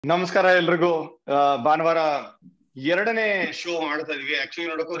ನಮಸ್ಕಾರ ಎಲ್ರಿಗೂ. ಭಾನುವಾರ ಎರಡನೇ ಶೋ ಮಾಡ್ತಾ ಇದೀವಿ. ಆಕ್ಚುಲಿ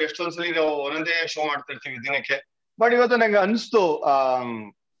ನೋಡೋಕೆ ಎಷ್ಟೊಂದ್ಸಲಿ ನಾವು ಒಂದೊಂದೇ ಶೋ ಮಾಡ್ತಾ ಇರ್ತೀವಿ ದಿನಕ್ಕೆ. ಬಟ್ ಇವತ್ತು ನಂಗೆ ಅನ್ಸ್ತು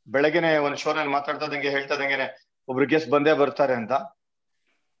ಬೆಳಗ್ಗೆನೆ ಒಂದ್ ಶೋ ನಲ್ಲಿ ಮಾತಾಡ್ತಾದಂಗೆ ಹೇಳ್ತಾದಂಗೆನೆ ಒಬ್ರು ಗೆಸ್ಟ್ ಬಂದೇ ಬರ್ತಾರೆ ಅಂತ.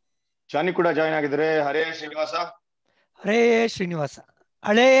 ಜಾನಿ ಕೂಡ ಜಾಯಿನ್ ಆಗಿದ್ರೆ. ಹರೇ ಶ್ರೀನಿವಾಸ. ಹರೇ ಶ್ರೀನಿವಾಸ.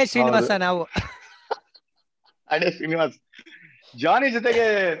 ಹಳೇ ಶ್ರೀನಿವಾಸ ನಾವು. ಹಳೇ ಶ್ರೀನಿವಾಸ್. ಜಾನಿ ಜೊತೆಗೆ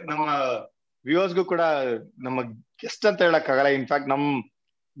ನಮ್ಮ ವ್ಯೂವರ್ಸ್ಗೂ ಕೂಡ ನಮ್ಮ ಗೆಸ್ಟ್ ಅಂತ ಹೇಳಕ್ ಆಗಲ್ಲ. ಇನ್ಫ್ಯಾಕ್ಟ್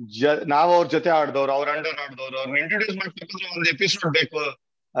ನಾವ್ ಅವ್ರ ಜೊತೆ ಆಡ್ದವ್ರು, ಅವ್ರ ಅಂಡರ್ ಆಡ್ದವ್ರು, ಅವ್ರನ್ನ ಇಂಟ್ರೊಡ್ಯೂಸ್ ಮಾಡ್ಬೇಕಂದ್ರೆ ಒಂದ್ ಎಪಿಸೋಡ್ ಬೇಕು.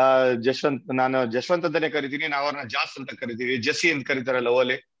 ನಾನು ಜಶ್ವಂತ್ ಅಂತಾನೆ ಕರಿತೀನಿ. ನಾವ್ ಅವ್ರನ್ನ ಜಾಸ್ ಅಂತ ಕರಿತೀವಿ, ಜೆಸ್ಸಿ ಅಂತ ಕರಿತಾರಲ್ಲ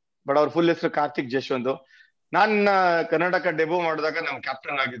ಓಲಿ. ಬಟ್ ಅವ್ರ ಫುಲ್ ಹೆಸರು ಕಾರ್ತಿಕ್ ಜಶ್ವಂತ್. ನಾನ್ ಕರ್ನಾಟಕ ಡೆಬ್ಯೂ ಮಾಡಿದಾಗ ನಮ್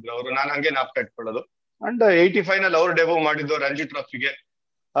ಕ್ಯಾಪ್ಟನ್ ಆಗಿದ್ರು ಅವರು. ನಾನು ಹಂಗೆ ನಾಪ್ಕ ಇಟ್ಕೊಳ್ಳೋದು. ಅಂಡ್ 85 ನಲ್ಲಿ ಅವ್ರು ಡೆಬ್ಯೂ ಮಾಡಿದ್ದು ರಂಜಿ ಟ್ರೋಫಿಗೆ.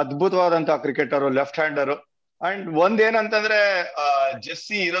 ಅದ್ಭುತವಾದಂತಹ cricketer, left hander. And ಒಂದೇನಂತಂದ್ರೆ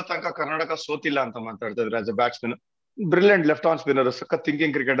Jessie ಇರೋ ತನಕ ಕರ್ನಾಟಕ ಸೋತಿಲ್ಲ ಅಂತ ಮಾತಾಡ್ತಾ ಇದ್ರು as A batsman. Brilliant left on spinner, ಸಖತ್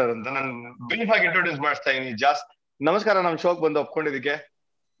ಥಿಂಕಿಂಗ್ ಕ್ರಿಕೆಟರ್ ಅಂತ. ನಾನು ಬ್ರೀಫ್ ಆಗಿ ಇಂಟ್ರೊಡ್ಯೂಸ್ ಮಾಡ್ತಾ ಇದೀನಿ. ಜಾಸ್ ನಮಸ್ಕಾರ, ನಮ್ ಶೋಕ್ ಬಂದು ಒಪ್ಕೊಂಡಿದ್ದಕ್ಕೆ.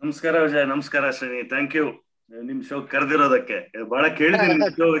 ನಮಸ್ಕಾರ ವಿಜಯ್. ನಮಸ್ಕಾರ ಶ್ರೇಣಿ. ಥ್ಯಾಂಕ್ ಯು ನಿಮ್ ಶೋ ಕರೆದಿರೋದಕ್ಕೆ. ಬಹಳ ಕೇಳಿದೀನಿ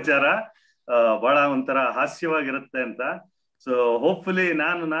ಶೋ ವಿಚಾರ. ಬಹಳ ಒಂಥರ ಹಾಸ್ಯವಾಗಿರುತ್ತೆ ಅಂತ. ಸೊ ಹೋಪ್ಫುಲಿ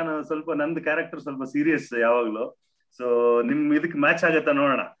ನಾನು ಸ್ವಲ್ಪ ನಂದು ಕ್ಯಾರೆಕ್ಟರ್ ಸ್ವಲ್ಪ ಸೀರಿಯಸ್ ಯಾವಾಗ್ಲೂ. ಸೊ ನಿಮ್ ಇದಕ್ ಮ್ಯಾಚ್ ಆಗತ್ತಾ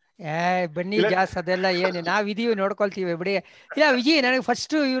ನೋಡೋಣ. ಬನ್ನಿ ಜಾಸ್, ಅದೆಲ್ಲ ಏನು ನಾವಿದೀವಿ ನೋಡ್ಕೊಳ್ತೀವಿ ಬಿಡಿ. ಇಲ್ಲ ವಿಜಿ, ನನಗೆ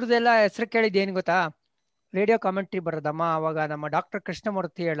ಫಸ್ಟ್ ಇವ್ರದೆಲ್ಲ ಹೆಸರು ಕೇಳಿದ್ದು ಏನ್ ಗೊತ್ತಾ, ರೇಡಿಯೋ ಕಾಮೆಂಟ್ರಿ ಬರೋದಮ್ಮ. ಅವಾಗ ನಮ್ಮ ಡಾಕ್ಟರ್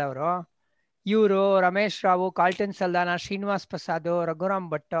ಕೃಷ್ಣಮೂರ್ತಿ ಹೇಳೋರು. ಇವರು ರಮೇಶ್ ರಾವು, ಕಾಲ್ಟನ್ ಸಲ್ದಾನ, ಶ್ರೀನಿವಾಸ್ ಪ್ರಸಾದ್, ರಘುರಾಮ್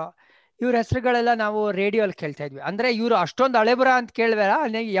ಭಟ್, ಇವ್ರ ಹೆಸರುಗಳೆಲ್ಲ ನಾವು ರೇಡಿಯೋಲ್ಲಿ ಕೇಳ್ತಾ ಇದ್ವಿ. ಅಂದ್ರೆ ಇವರು ಅಷ್ಟೊಂದು ಹಳೆಬರ ಅಂತ ಕೇಳಿದಾರ.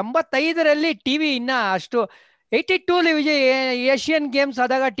 85ರಲ್ಲಿ ಟಿವಿ ಇನ್ನ ಅಷ್ಟು 82 ವಿಜಯ್ ಏಷ್ಯನ್ ಗೇಮ್ಸ್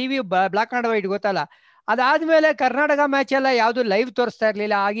ಆದಾಗ ಟಿವಿ ಬ್ಲಾಕ್ ಅಂಡ್ ವೈಟ್ ಗೊತ್ತಲ್ಲ. ಅದಾದ್ಮೇಲೆ ಕರ್ನಾಟಕ ಮ್ಯಾಚ್ ಎಲ್ಲ ಯಾವ್ದು ಲೈವ್ ತೋರಿಸ್ತಾ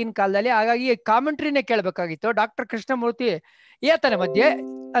ಇರ್ಲಿಲ್ಲ ಆಗಿನ ಕಾಲದಲ್ಲಿ. ಹಾಗಾಗಿ ಕಾಮೆಂಟ್ರಿನೇ ಕೇಳ್ಬೇಕಾಗಿತ್ತು. ಡಾಕ್ಟರ್ ಕೃಷ್ಣಮೂರ್ತಿ ಏತನೆ ಮಧ್ಯೆ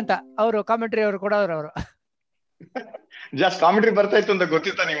ಅಂತ ಅವರು ಕಾಮೆಂಟ್ರಿ ಅವರು ಕೊಡೋರು. ಅವರು ಜಾಸ್ತಿ ಕಾಮೆಂಟ್ರಿ ಬರ್ತಾ ಇತ್ತು ಅಂತ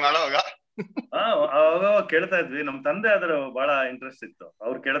ಗೊತ್ತಿತ್ತ ನಿಮ್ಗೆ ಮಾಡುವಾಗ? ಅವಾಗ ಕೇಳ್ತಾ ಇದ್ವಿ. ನಮ್ ತಂದೆ ಅದ್ರ ಬಹಳ ಇಂಟ್ರೆಸ್ಟ್ ಇತ್ತು,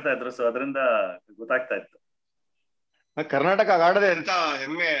 ಅವ್ರು ಕೇಳ್ತಾ ಇದ್ರು. ಸೊ ಅದರಿಂದ ಗೊತ್ತಾಗ್ತಾ ಇತ್ತು. ಕರ್ನಾಟಕ ಆಡದೆ ಅಂತ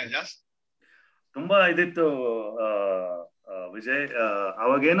ಹೆಮ್ಮೆ ಜಾಸ್ತಿ. ತುಂಬಾ ಇದಿತ್ತು ವಿಜಯ್.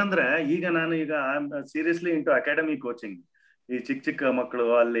 ಅವಾಗ ಏನಂದ್ರೆ ಈಗ ನಾನು ಸೀರಿಯಸ್ಲಿ ಇಂಟು ಅಕಾಡೆಮಿ ಕೋಚಿಂಗ್. ಈ ಚಿಕ್ಕ ಮಕ್ಕಳು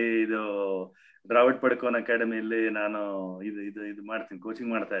ಅಲ್ಲಿ ಇದು ದ್ರಾವಿಡ್ ಪಡ್ಕೋನ್ ಅಕಾಡೆಮಿಯಲ್ಲಿ ನಾನು ಇದು ಮಾಡ್ತೀನಿ, ಕೋಚಿಂಗ್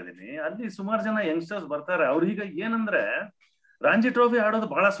ಮಾಡ್ತಾ ಇದ್ದೀನಿ. ಅಲ್ಲಿ ಸುಮಾರು ಜನ ಯಂಗ್ಸ್ಟರ್ಸ್ ಬರ್ತಾರೆ. ಅವ್ರೀಗ ಏನಂದ್ರೆ ರಂಜಿ ಟ್ರೋಫಿ ಆಡೋದು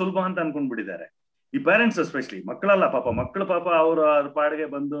ಬಹಳ ಸುಲಭ ಅಂತ ಅನ್ಕೊಂಡ್ಬಿಟ್ಟಿದ್ದಾರೆ. ಈ ಪೇರೆಂಟ್ಸ್ ಎಸ್ಪೆಷಲಿ. ಮಕ್ಕಳಲ್ಲ ಮಕ್ಕಳು ಪಾಪ ಅವ್ರು ಅದ್ರ ಪಾಡಿಗೆ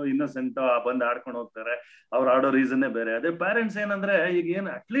ಬಂದು ಇನ್ನೋಸೆಂಟ್ ಬಂದು ಆಡ್ಕೊಂಡು ಹೋಗ್ತಾರೆ. ಅವ್ರು ಆಡೋ ರೀಸನ್ನೇ ಬೇರೆ. ಅದೇ ಪೇರೆಂಟ್ಸ್ ಏನಂದ್ರೆ ಈಗ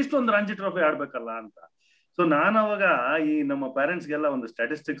ಏನು ಅಟ್ಲೀಸ್ಟ್ ಒಂದು ರಂಜಿ ಟ್ರೋಫಿ ಆಡ್ಬೇಕಲ್ಲ ಅಂತ. ಸೊ ನಾನು ಅವಾಗ ಈ ನಮ್ಮ ಪೇರೆಂಟ್ಸ್ಗೆಲ್ಲ ಒಂದು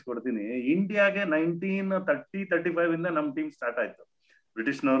ಸ್ಟ್ಯಾಟಿಸ್ಟಿಕ್ಸ್ ಕೊಡ್ತೀನಿ. ಇಂಡಿಯಾಗೆ 1935 ಇಂದ ನಮ್ ಟೀಮ್ ಸ್ಟಾರ್ಟ್ ಆಯ್ತು.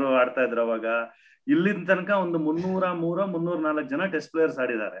 ಬ್ರಿಟಿಷ್ನವರು ಆಡ್ತಾ ಇದ್ರು ಅವಾಗ. ಇಲ್ಲಿನ ತನಕ ಒಂದು 304 ಜನ ಟೆಸ್ಟ್ ಪ್ಲೇಯರ್ಸ್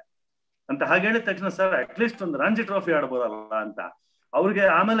ಆಡಿದ್ದಾರೆ ಅಂತ. ಹಾಗೆ ಹೇಳಿದ ತಕ್ಷಣ ಸರ್ ಅಟ್ಲೀಸ್ಟ್ ಒಂದು ರಂಜಿ ಟ್ರೋಫಿ ಆಡ್ಬೋದಲ್ಲ ಅಂತ ಅವ್ರಿಗೆ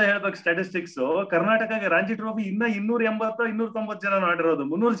ಆಮೇಲೆ ಹೇಳ್ಬೇಕು ಸ್ಟ್ಯಾಟಿಸ್ಟಿಕ್ಸ್. ಕರ್ನಾಟಕಗೆ ರಂಜಿ ಟ್ರೋಫಿ ಇನ್ನ 280-290 ಜನ ಆಡಿರೋದು,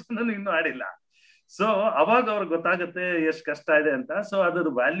 300 ಜನನು ಇನ್ನೂ ಆಡಿಲ್ಲ. ಸೊ ಅವಾಗ ಅವ್ರಿಗೆ ಗೊತ್ತಾಗುತ್ತೆ ಎಷ್ಟು ಕಷ್ಟ ಇದೆ ಅಂತ. ಸೊ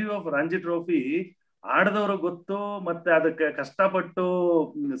ಅದ್ರ ವ್ಯಾಲ್ಯೂ ಆಫ್ ರಂಜಿ ಟ್ರೋಫಿ ಆಡದವ್ರು ಗೊತ್ತು, ಮತ್ತೆ ಅದಕ್ಕೆ ಕಷ್ಟಪಟ್ಟು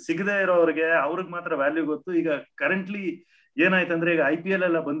ಸಿಗದೆ ಇರೋರಿಗೆ ಅವ್ರಿಗೆ ಮಾತ್ರ ವ್ಯಾಲ್ಯೂ ಗೊತ್ತು. ಈಗ ಕರೆಂಟ್ಲಿ ಏನಾಯ್ತಂದ್ರೆ ಈಗ IPL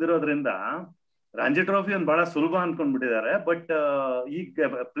ಎಲ್ಲ ಬಂದಿರೋದ್ರಿಂದ ರಂಜಿ ಟ್ರೋಫಿ ಒಂದು ಬಹಳ ಸುಲಭ ಅನ್ಕೊಂಡ್ಬಿಟ್ಟಿದ್ದಾರೆ. ಬಟ್ ಈಗ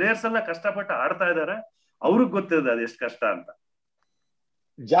ಪ್ಲೇಯರ್ಸ್ ಎಲ್ಲ ಕಷ್ಟಪಟ್ಟು ಆಡ್ತಾ ಇದಾರೆ, ಅವ್ರಿಗೆ ಗೊತ್ತಿದೆ ಅದು ಎಷ್ಟು ಕಷ್ಟ ಅಂತ.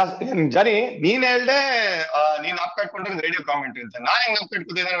 ಜಾನಿ, ನೀನ್ ಹೇಳ್ದೆ ನೀನ್ ನಾಪ್ ಕಟ್ಕೊಂಡಿರೋದು ರೇಡಿಯೋ ಕಾಮೆಂಟ್ರಿ ಅಂತ. ನಾನ್ ಹೆಂಗ್ ನಾಪ್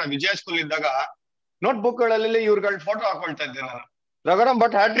ಕಟ್ಕೊತಿದ್ದೆ, ನಾನು ವಿಜಯ ಸ್ಕೂಲ್ ಇದ್ದಾಗ ನೋಟ್ ಬುಕ್ ಗಳಲ್ಲಿ ಇವ್ರಗಳ ಫೋಟೋ ಹಾಕೊಳ್ತಾ ಇದ್ದೆ ನಾನು. ರಘುರಾಮ್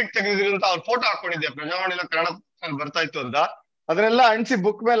ಭಟ್ ಹ್ಯಾಟ್ರಿಕ್ ತೆಗೆದಿದ್ರು ಅಂತ ಅವ್ರ ಫೋಟೋ ಹಾಕೊಂಡಿದ್ದೆ. ಪ್ರಜಾವಾಣಿಲ್ಲ ಕನ್ನಡ ಬರ್ತಾ ಇತ್ತು ಅಂತ ಅದನ್ನೆಲ್ಲ ಅಂಟಿಸಿ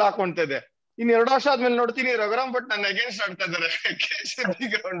ಬುಕ್ ಮೇಲೆ ಹಾಕೊಂತ ಇದ್ದೆ. ಇನ್ 2 ವರ್ಷ ಆದ್ಮೇಲೆ ನೋಡ್ತೀನಿ ರಘುರಾಮ್ ಭಟ್ ನನ್ನ ಅಗೇನ್ಸ್ಟ್ ಆಡ್ತಾ ಇದ್ದಾರೆ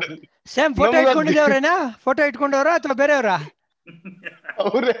ಗ್ರೌಂಡ್ ಅಲ್ಲಿ. Same photo ಇಟ್ಕೊಂಡಿದ್ದೇವ್ರೇನಾ? ಫೋಟೋ ಇಟ್ಕೊಂಡವ್ರ ಅಥವಾ ಬೇರೆಯವರ?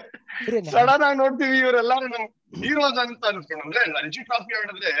 ಅವ್ರೆ ಸಡನ್ ಆಗಿ ನೋಡ್ತೀವಿ ಇವರೆಲ್ಲಾರು ನಮ್ ಹೀರೋಸ್ ಅಂತ ಅನ್ಸ್ಕೊಂಡು. ಅಂದ್ರೆ ರಂಜಿ ಟ್ರಾಫಿ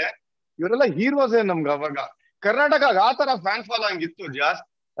ಆಡಿದ್ರೆ ಇವರೆಲ್ಲ ಹೀರೋಸ್ ನಮ್ಗೆ. ಅವಾಗ ಕರ್ನಾಟಕ ಆತರ ಫ್ಯಾನ್ ಫಾಲೋಯಿಂಗ್ ಇತ್ತು. ಜಾಸ್ತಿ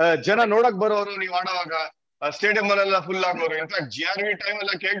ಜನ ನೋಡಕ್ ಬರೋರು. ನೀವ್ ಆಡೋವಾಗ ಸ್ಟೇಡಿಯಂ ಅಲ್ಲೆಲ್ಲ ಫುಲ್ ಆಗೋರು. ಇನ್ಫ್ಯಾಕ್ಟ್ GRV ಟೈಮ್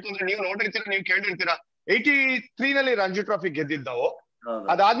ಎಲ್ಲ ಕೇಳ್ತಂದ್ರೆ ನೀವು ನೋಡಿರ್ತೀರಾ, ನೀವು ಕೇಳಿರ್ತೀರಾ. 83 ನಲ್ಲಿ ರಂಜಿ ಟ್ರಾಫಿ ಗೆದ್ದಿದ್ದಾವು.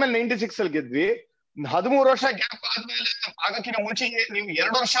 ಅದಾದ್ಮೇಲೆ 96 ಅಲ್ಲಿ ಗೆದ್ವಿ. 13 ವರ್ಷ ಗ್ಯಾಪ್ ಆದ್ಮೇಲೆ ಆಗಕ್ಕಿಂತ ಮುಂಚೆ ನೀವು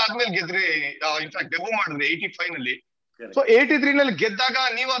 2 ವರ್ಷ ಆದ್ಮೇಲೆ ಗೆದ್ರಿ. ಇನ್ಫ್ಯಾಕ್ಟ್ ಡೆಬ್ಯೂ ಮಾಡಿದ್ರಿ 85 ನಲ್ಲಿ. ಸೊ 83 ನಲ್ಲಿ ಗೆದ್ದಾಗ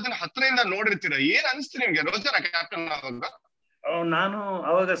ನೀವು ಅದನ್ನ ಹತ್ರದಿಂದ ನೋಡಿರ್ತೀರ. ಏನ್ ಅನ್ಸ್ತು ನಿಮ್ಗೆ? ರೋಚರ ಕ್ಯಾಪ್ಟನ್ ಆವಾಗ? ನಾನು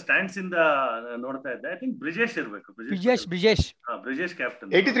ಅವಾಗ ಸ್ಟ್ಯಾಂಡ್ಸ್ ಇಂದ ನೋಡ್ತಾ ಇದ್ದೆ. ಐ ಥಿಂಕ್ ಬ್ರಿಜೇಶ್ ಇರ್ಬೇಕು. ಬ್ರಿಜೇಶ್ ಕ್ಯಾಪ್ಟನ್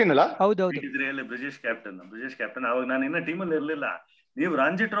 83 ನಲ್ಲ? ಹೌದೌದು, 83 ಬ್ರಿಜೇಶ್ ಕ್ಯಾಪ್ಟನ್. ಅವಾಗ ನಾನು ಇನ್ನ ಟೀಮಲ್ಲಿ ಇರ್ಲಿಲ್ಲ. ನೀವು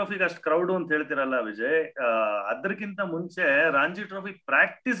ರಂಜಿ ಟ್ರೋಫಿಗೆ ಅಷ್ಟು ಕ್ರೌಡ್ ಅಂತ ಹೇಳ್ತಿರಲ್ಲ ವಿಜಯ್, ಅದಕ್ಕಿಂತ ಮುಂಚೆ ರಂಜಿ ಟ್ರೋಫಿ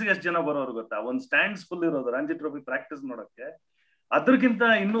ಪ್ರಾಕ್ಟೀಸ್ ಎಷ್ಟು ಜನ ಬರೋರು ಗೊತ್ತಾ? ಒಂದ್ ಸ್ಟ್ಯಾಂಡ್ಸ್ ಫುಲ್ ಇರೋದು ರಂಜಿ ಟ್ರೋಫಿ ಪ್ರಾಕ್ಟೀಸ್ ನೋಡಕ್ಕೆ. ಅದಕ್ಕಿಂತ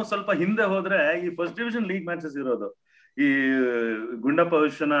ಇನ್ನೂ ಸ್ವಲ್ಪ ಹಿಂದೆ ಹೋದ್ರೆ ಈ ಫಸ್ಟ್ ಡಿವಿಷನ್ ಲೀಗ್ ಮ್ಯಾಚಸ್ ಇರೋದು. ಈ ಗುಂಡಪ್ಪ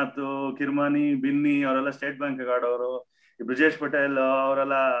ವಿಶ್ವನಾಥ್, ಕಿರ್ಮಾನಿ, ಬಿನ್ನಿ ಅವರೆಲ್ಲ ಸ್ಟೇಟ್ ಬ್ಯಾಂಕ್ ಆಡೋರು. ಬ್ರಿಜೇಶ್ ಪಟೇಲ್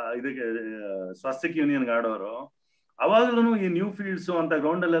ಅವರೆಲ್ಲ ಇದಕ್ಕೆ ಸ್ವಸ್ತಿಕ್ ಯೂನಿಯನ್ಗೆ ಆಡೋರು. ಅವಾಗ್ಲೂ ಈ ನ್ಯೂ ಫೀಲ್ಡ್ಸ್ ಅಂತ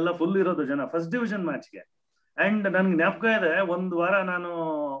ಗ್ರೌಂಡ್ ಅಲ್ಲೆಲ್ಲ ಫುಲ್ ಇರೋದು ಜನ ಫಸ್ಟ್ ಡಿವಿಷನ್ ಮ್ಯಾಚ್ಗೆ. ಅಂಡ್ ನನ್ಗೆ ಜ್ಞಾಪಕ ಇದೆ, ಒಂದ್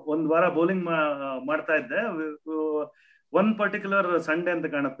ವಾರ ಬೌಲಿಂಗ್ ಮಾಡ್ತಾ ಇದ್ದೆ. ಒನ್ ಪರ್ಟಿಕ್ಯುಲರ್ ಸಂಡೇ ಅಂತ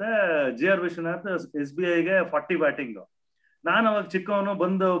ಕಾಣುತ್ತೆ, GR ವಿಶ್ವನಾಥ್ SBIಗೆ 40 ಬ್ಯಾಟಿಂಗ್. ನಾನು ಅವಾಗ ಚಿಕ್ಕವನು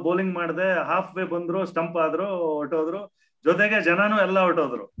ಬಂದು ಬೌಲಿಂಗ್ ಮಾಡಿದೆ, ಹಾಫ್ ವೇ ಬಂದ್ರು, ಸ್ಟಂಪ್ ಆದ್ರು, ಹೊಟ್ಟೋದ್ರು. ಜೊತೆಗೆ ಜನನು ಎಲ್ಲ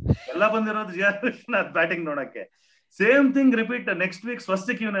ಹೊಟ್ಟೋದ್ರು. ಎಲ್ಲ ಬಂದಿರೋದು GR ವಿಶ್ವನಾಥ್ ಬ್ಯಾಟಿಂಗ್ ನೋಡಕ್ಕೆ. Same thing repeat next week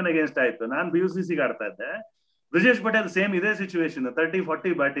Swastik union against ಆಯ್ತು. ನಾನು BUCCಗೆ ಆಡ್ತಾ ಇದ್ದೆ. ಬ್ರಿಜೇಶ್ ಪಟೇಲ್ ಸೇಮ್ ಇದೇ ಸಿಚುವೇಶನ್,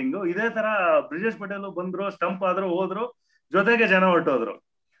 30-40 ಬ್ಯಾಟಿಂಗ್. ಇದೇ ತರ ಬ್ರಿಜೇಶ್ ಪಟೇಲ್ ಬಂದ್ರು, ಸ್ಟಂಪ್ ಆದ್ರು, ಹೋದ್ರು, ಜೊತೆಗೆ ಜನ ಹೊಟ್ಟೋದ್ರು.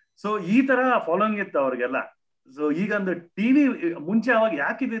 ಸೊ ಈ ತರ ಫಾಲೋಯಿಂಗ್ ಇತ್ತು ಅವ್ರಿಗೆಲ್ಲ. ಸೊ ಈಗ ಒಂದು ಟಿವಿ ಮುಂಚೆ ಅವಾಗ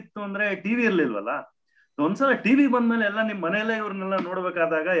ಯಾಕಿದಿತ್ತು ಅಂದ್ರೆ ಟಿವಿ ಇರ್ಲಿಲ್ವಲ್ಲ. ಒಂದ್ಸಲ ಟಿವಿ ಬಂದ್ಮೇಲೆ ಎಲ್ಲ ನಿಮ್ ಮನೆಯಲ್ಲೇ ಇವ್ರನ್ನೆಲ್ಲ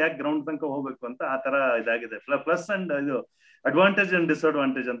ನೋಡ್ಬೇಕಾದಾಗ ಯಾಕೆ ಗ್ರೌಂಡ್ ತನಕ ಹೋಗ್ಬೇಕು ಅಂತ ಆ ತರ ಇದಾಗಿದೆ. ಪ್ಲಸ್ ಅಂಡ್ ಇದು ಅಡ್ವಾಂಟೇಜ್ ಅಂಡ್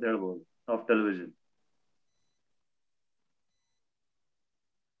ಡಿಸ್ಅಡ್ವಾಂಟೇಜ್ ಅಂತ ಹೇಳ್ಬೋದು ಆಫ್ ಟೆಲಿವಿಷನ್.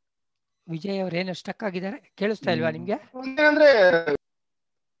 ವಿಜಯ್ ಅವ್ರ ಏನು ಸ್ಟಕ್ ಆಗಿದ್ದಾರೆ, ಕೇಳಿಸ್ತಾ ಇಲ್ವಾ ನಿಮ್ಗೆ? ಅಂದ್ರೆ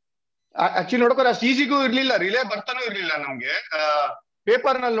ಆಕ್ಚುಲಿ ನೋಡ್ಕೊಂಡು ಅಷ್ಟು ಈಸಿಗೂ ಇರ್ಲಿಲ್ಲ, ರಿಲೇ ಬರ್ತಾನೂ ಇರ್ಲಿಲ್ಲ ನಮ್ಗೆ.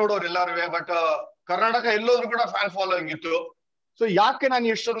 ಪೇಪರ್ ನಲ್ಲಿ ನೋಡೋರು ಎಲ್ಲಾರು. ಬಟ್ ಕರ್ನಾಟಕ ಎಲ್ಲೋದ್ರು ಕೂಡ ಫ್ಯಾನ್ ಫಾಲೋಯಿಂಗ್ ಇತ್ತು. ಸೊ ಯಾಕೆ ನಾನು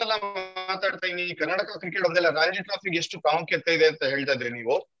ಎಷ್ಟೊಂದೆಲ್ಲ ಮಾತಾಡ್ತಾ ಇದೀನಿ, ಕರ್ನಾಟಕ ಕ್ರಿಕೆಟ್ ಒಂದೆಲ್ಲ ರಂಜಿ ಟ್ರಾಫಿಗೆ ಎಷ್ಟು ಪ್ರಾಮುಖ್ಯತೆ ಇದೆ ಅಂತ ಹೇಳ್ತಾ ಇದ್ರಿ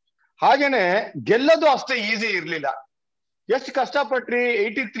ನೀವು. ಹಾಗೇನೆ ಗೆಲ್ಲೋದು ಅಷ್ಟೇ ಈಸಿ ಇರ್ಲಿಲ್ಲ. ಎಷ್ಟು ಕಷ್ಟಪಟ್ರಿ.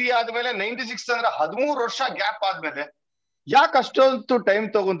 83 ಆದ್ಮೇಲೆ 96 ಅಂದ್ರೆ 13 ವರ್ಷ ಗ್ಯಾಪ್ ಆದ್ಮೇಲೆ ಯಾಕೆ ಅಷ್ಟೊಂದು ಟೈಮ್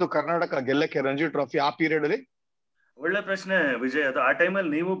ತಗೊಂತು ಕರ್ನಾಟಕ ಗೆಲ್ಲಕ್ಕೆ ರಂಜಿ ಟ್ರಾಫಿ ಆ ಪೀರಿಯಡ್ ಅಲ್ಲಿ? ಒಳ್ಳೆ ಪ್ರಶ್ನೆ ವಿಜಯ್. ಅದು ಆ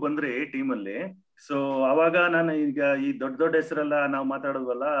ಟೈಮಲ್ಲಿ ನೀವು ಬಂದ್ರಿ ಟೀಮಲ್ಲಿ. ಸೊ ಅವಾಗ ನಾನು ಈಗ ಈ ದೊಡ್ಡ ಹೆಸರೆಲ್ಲ ನಾವು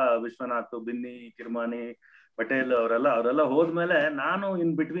ಮಾತಾಡೋದ್ವಲ್ಲ, ವಿಶ್ವನಾಥ್, ಬಿನ್ನಿ, ಕಿರ್ಮಾನಿ, ಪಟೇಲ್ ಅವರೆಲ್ಲ ಹೋದ್ಮೇಲೆ ನಾನು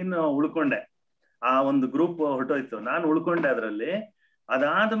ಇನ್ ಬಿಟ್ವೀನ್ ಉಳ್ಕೊಂಡೆ. ಆ ಒಂದು ಗ್ರೂಪ್ ಹೊರಟೋಯ್ತು, ನಾನು ಉಳ್ಕೊಂಡೆ ಅದ್ರಲ್ಲಿ.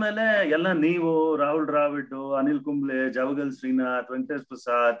 ಅದಾದ್ಮೇಲೆ ಎಲ್ಲ ನೀವು, ರಾಹುಲ್ ದ್ರಾವಿಡ್, ಅನಿಲ್ ಕುಂಬ್ಳೆ, ಜಾವಗಲ್ ಶ್ರೀನಾಥ್, ವೆಂಕಟೇಶ್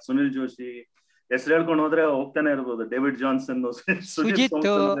ಪ್ರಸಾದ್, ಸುನಿಲ್ ಜೋಶಿ, ಹೆಸರು ಹೇಳ್ಕೊಂಡು ಹೋದ್ರೆ ಹೋಗ್ತಾನೆ ಇರ್ಬೋದು, ಡೇವಿಡ್ ಜಾನ್ಸನ್, ಸುಜಿತ್,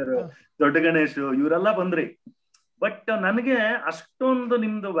 ದೊಡ್ಡ ಗಣೇಶ್, ಇವರೆಲ್ಲ ಬಂದ್ರಿ. ಬಟ್ ನನಗೆ ಅಷ್ಟೊಂದು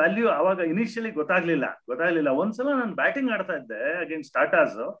ನಿಮ್ದು ವ್ಯಾಲ್ಯೂ ಅವಾಗ ಇನಿಷಿಯಲಿ ಗೊತ್ತಾಗ್ಲಿಲ್ಲ. ಒಂದ್ಸಲ ನಾನು ಬ್ಯಾಟಿಂಗ್ ಆಡ್ತಾ ಇದ್ದೆ ಅಗೇನ್ಸ್ಟ್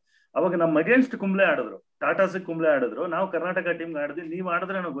ಟಾಟಾಸ್. ಅವಾಗ ನಮ್ಮ ಅಗೇನ್ಸ್ಟ್ ಕುಂಬ್ಳೆ ಆಡಿದ್ರು, ಟಾಟಾಸ್ ಕುಂಬ್ಳೆ ಆಡಿದ್ರು. ನಾವು ಕರ್ನಾಟಕ ಟೀಮ್ ಆಡಿದ್ವಿ. ನೀವ್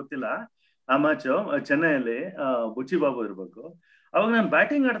ಆಡಿದ್ರೇನೋ ಗೊತ್ತಿಲ್ಲ ಆ ಮ್ಯಾಚ್ ಚೆನ್ನೈಯಲ್ಲಿ, ಬುಚ್ಚಿ ಬಾಬು ಇರ್ಬೇಕು. ಅವಾಗ ನಾನು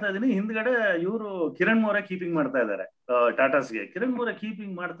ಬ್ಯಾಟಿಂಗ್ ಆಡ್ತಾ ಇದ್ದೀನಿ, ಹಿಂದ್ಗಡೆ ಇವರು ಕಿರಣ್ ಮೋರೆ ಕೀಪಿಂಗ್ ಮಾಡ್ತಾ ಇದ್ದಾರೆ ಟಾಟಾಸ್ಗೆ. ಕಿರಣ್ ಮೋರೆ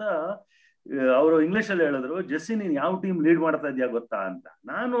ಕೀಪಿಂಗ್ ಮಾಡ್ತಾ ಅವರು ಇಂಗ್ಲಿಷ್ ಅಲ್ಲಿ ಹೇಳಿದ್ರು, ಜೆಸ್ಸಿ ನೀನ್ ಯಾವ ಟೀಮ್ ಲೀಡ್ ಮಾಡ್ತಾ ಇದ್ಯಾ ಗೊತ್ತಾ ಅಂತ.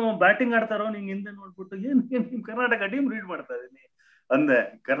 ನಾನು ಬ್ಯಾಟಿಂಗ್ ಆಡ್ತಾರೋ ನಿಂಗೆ ಹಿಂದೆ ನೋಡ್ಬಿಟ್ಟು ನಿಮ್ ಕರ್ನಾಟಕ ಟೀಮ್ ಲೀಡ್ ಮಾಡ್ತಾ ಇದೀನಿ ಅಂದೆ.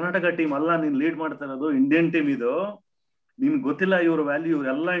 ಕರ್ನಾಟಕ ಟೀಮ್ ಅಲ್ಲ ನೀನ್ ಲೀಡ್ ಮಾಡ್ತಾ ಇರೋದು, ಇಂಡಿಯನ್ ಟೀಮ್ ಇದು, ನಿನ್ ಗೊತ್ತಿಲ್ಲ ಇವ್ರ ವ್ಯಾಲ್ಯೂ,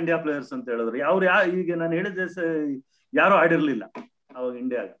 ಎಲ್ಲ ಇಂಡಿಯಾ ಪ್ಲೇಯರ್ಸ್ ಅಂತ ಹೇಳಿದ್ರು. ಈಗ ನಾನು ಹೇಳಿದ ಯಾರು ಆಡಿರ್ಲಿಲ್ಲ ಅವಾಗ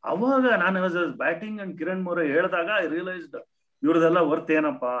ಇಂಡಿಯಾಗ. ಅವಾಗ ನಾನು ಬ್ಯಾಟಿಂಗ್ ಅಂಡ್ ಕಿರಣ್ ಮೋರೆ ಹೇಳಿದಾಗ ಐ ರಿಯಲೈಸ್ಡ್ ಇವ್ರದೆಲ್ಲ ವರ್ತ್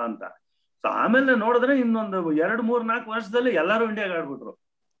ಏನಪ್ಪಾ ಅಂತ. ಸೊ ಆಮೇಲೆ ನೋಡಿದ್ರೆ ಇನ್ನೊಂದು 2-3-4 ವರ್ಷದಲ್ಲಿ ಎಲ್ಲರೂ ಇಂಡಿಯಾಗ ಆಡ್ಬಿಟ್ರು.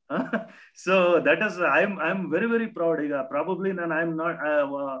 So that is I am very proud. ಈಗ ಪ್ರಾಬಬ್ಲಿ ನಾನು I am not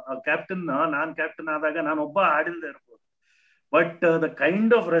captain. Non captain ಆದಾಗ ನಾನು ಒಬ್ಬ ಆಡಿಲ್ದೆ ಇರ್ಬೋದು, but the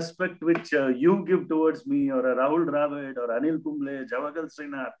kind of respect which you give towards me, ಅವರ ರಾಹುಲ್ ದ್ರಾವಿಡ್, ಅವರ ಅನಿಲ್ ಕುಂಬ್ಳೆ, ಜಾವಗಲ್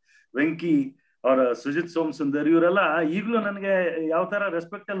ಶ್ರೀನಾಥ್, ವೆಂಕಿ, ಅವರ ಸುಜಿತ್ ಸೋಮಸುಂದರ್, ಇವರೆಲ್ಲ ಈಗಲೂ ನನಗೆ ಯಾವ ತರ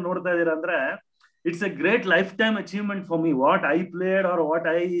ರೆಸ್ಪೆಕ್ಟ್ ಅಲ್ಲಿ ನೋಡ್ತಾ ಇದೀರ ಅಂದ್ರೆ, it's A great life time achievement for me. What I played R what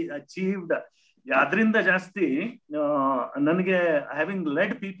I achieved, ಅದರಿಂದ ಜಾಸ್ತಿ ನನಗೆ having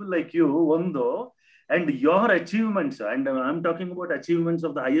LED people like you ಒಂದು, and your achievements, and I am talking about achievements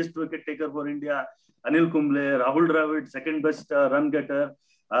of the highest wicket taker for India, Anil Kumble, Rahul Dravid second best run getter,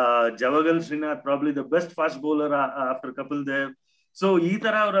 Javagal Srinath probably the best fast bowler after Kapil Dev. So ಈ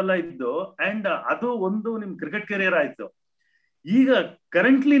ತರ ಅವರೆಲ್ಲ ಇದ್ದು, and ಅದು ಒಂದು ನಿಮ್ cricket career ಆಯ್ತು. ಈಗ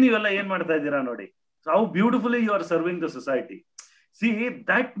ಕರೆಂಟ್ಲಿ ನೀವೆಲ್ಲ ಏನ್ ಮಾಡ್ತಾ ಇದ್ದೀರಾ ನೋಡಿ, how beautifully you are serving the society. See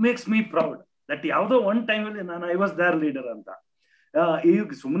that makes me proud that ಯಾವುದೋ ಒನ್ ಟೈಮ್ ಅಲ್ಲಿ ನಾನು ಐ ವಾಸ್ ದೇರ್ ಲೀಡರ್ ಅಂತ.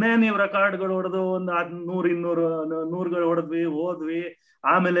 ಈಗ ಸುಮ್ಮನೆ ನೀವು ರೆಕಾರ್ಡ್ಗಳು ಹೊಡೆದು ಒಂದು 100-200 ಹೊಡೆದ್ವಿ, ಹೋದ್ವಿ,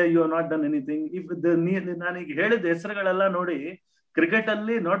 ಆಮೇಲೆ you are not done anything. If ನಾನೀಗ ಹೇಳಿದ ಹೆಸರುಗಳೆಲ್ಲ ನೋಡಿ, ಕ್ರಿಕೆಟ್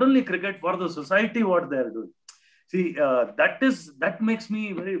ಅಲ್ಲಿ not only cricket, for the society what they are doing. See, that makes me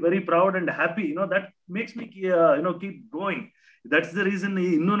very proud and happy. That makes me keep going. That's the reason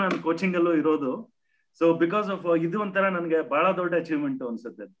ಇನ್ನೂ ನಾನು coaching ಅಲ್ಲೂ ಇರೋದು. So because of ಇದು ಒಂಥರ ನನಗೆ ಬಹಳ ದೊಡ್ಡ ಅಚೀವ್ಮೆಂಟ್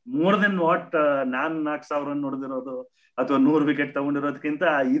ಅನ್ಸುತ್ತೆ. More than what non 4,000 run ನೋಡಿದಿರೋದು ಅಥವಾ 100 ವಿಕೆಟ್ ತಗೊಂಡಿರೋದಕ್ಕಿಂತ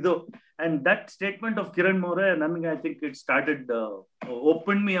ಇದು. And that statement of Kiran ಮೋರೆ ನನಗೆ I think it started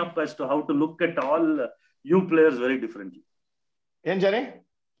open me up as to how to look at all you players very differently. ಏನ್ ಜಾನಿ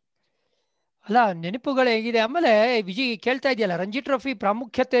ಅಲ್ಲ, ನೆನಪುಗಳು ಹೇಗಿದೆ. ಆಮೇಲೆ ವಿಜಿ ಕೇಳ್ತಾ ಇದೆಯಲ್ಲ ರಂಜಿ ಟ್ರೋಫಿ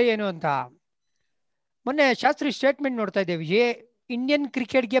ಪ್ರಾಮುಖ್ಯತೆ ಏನು ಅಂತ. ಮೊನ್ನೆ ಶಾಸ್ತ್ರಿ ಸ್ಟೇಟ್ಮೆಂಟ್ ನೋಡ್ತಾ ಇದ್ದೆ ವಿಜಯ್, ಇಂಡಿಯನ್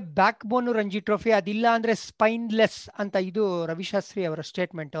ಕ್ರಿಕೆಟ್ಗೆ ಬ್ಯಾಕ್ ಬೋನ್ ರಂಜಿ ಟ್ರೋಫಿ, ಅದಿಲ್ಲ ಅಂದ್ರೆ ಸ್ಪೈನ್ಲೆಸ್ ಅಂತ. ಇದು ರವಿಶಾಸ್ತ್ರಿ ಅವರ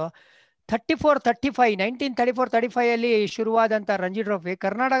ಸ್ಟೇಟ್ಮೆಂಟ್. 1934-35 ಅಲ್ಲಿ ಶುರುವಾದಂತ Ranji trophy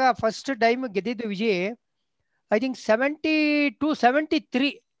Karnataka first time ಗೆದ್ದಿದ್ದು ವಿಜಯ್ ಐ ಥಿಂಕ್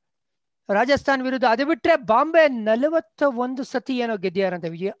 72-73 ರಾಜಸ್ಥಾನ್ ವಿರುದ್ಧ. ಅದು ಬಿಟ್ರೆ ಬಾಂಬೆ 41 ಸತಿ ಏನೋ ಗೆದ್ದಿಯಾರಂತೆ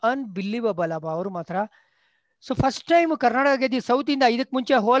ವಿಜಯ್. ಅನ್ಬಿಲೀವಬಲ್ ಅಬ್ಬ ಅವರು ಮಾತ್ರ. So first time Karnataka ಗೆದ್ದಿ. South ಇಂದ ಇದಕ್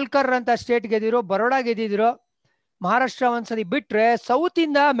ಮುಂಚೆ ಹೋಲ್ಕರ್ ಅಂತ ಸ್ಟೇಟ್ ಗೆದ್ದಿದ್ರು, ಬರೋಡಾ ಗೆದ್ದಿದ್ರು, ಮಹಾರಾಷ್ಟ್ರ ಒಂದ್ಸತಿ ಬಿಟ್ರೆ ಸೌತ್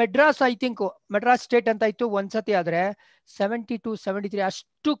ಇಂದ Madras, I think Madras state ಅಂತ ಇತ್ತು ಒಂದ್ಸತಿ. ಆದ್ರೆ 72-73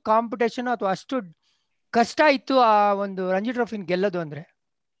 ಅಷ್ಟು ಕಾಂಪಿಟೇಷನ್ ಅಥವಾ ಅಷ್ಟು ಕಷ್ಟ ಇತ್ತು ಆ ಒಂದು ರಂಜಿ ಟ್ರೋಫಿನ ಗೆಲ್ಲೋದು ಅಂದ್ರೆ.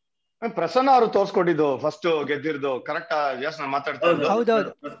 ಪ್ರಸನ್ನ ಅವರು ತೋರ್ಸ್ಕೊಟ್ಟಿದ್ದು ಫಸ್ಟ್ ಗೆದ್ದಿರೋದು ಕರೆಕ್ಟ್. ನಾನು ಮಾತಾಡ್ತಾ ಇದ್ದು.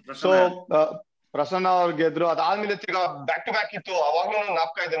 ಹೌದೌದು. ಸೊ ಪ್ರಸನ್ನ ಅವ್ರು ಗೆದ್ರು. ಅದಾದ್ಮೇಲೆ ತಿರ್ಗಾ ಬ್ಯಾಕ್ ಟು ಬ್ಯಾಕ್ ಇತ್ತು, ಅವಾಗ್ಲೂ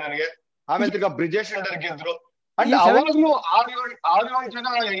ಜ್ಞಾಪಕ ಇದೆ ನನಗೆ. ಆಮೇಲೆ ತಿರ್ಗಾ ಬ್ರಿಜೇಶ್ ಅಂಡರ್ ಗೆದ್ರು. ಅಂಡ್ ಅವಾಗ್ಲೂ 6 ಜನ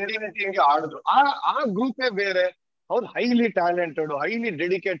ಇಂಡಿಯನ್ ಟೀಮ್ಗೆ ಆಡಿದ್ರು. ಆ ಗ್ರೂಪೇ ಬೇರೆ. ಅವ್ರು highly talented, highly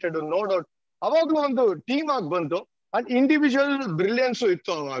dedicated, no doubt. ಅವಾಗ್ಲೂ ಒಂದು ಟೀಮ್ ಆಗಿ ಬಂತು. ಅಂಡ್ ಇಂಡಿವಿಜುವಲ್ ಬ್ರಿಲಿಯನ್ಸ್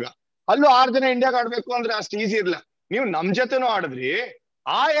ಇತ್ತು ಅವಾಗ. ಅಲ್ಲೂ 6 ಜನ ಇಂಡಿಯಾಗ ಆಡ್ಬೇಕು ಅಂದ್ರೆ ಅಷ್ಟು ಈಸಿ ಇರ್ಲಿಲ್ಲ. ನೀವು ನಮ್ ಜೊತೆನೂ ಆಡಿದ್ರಿ,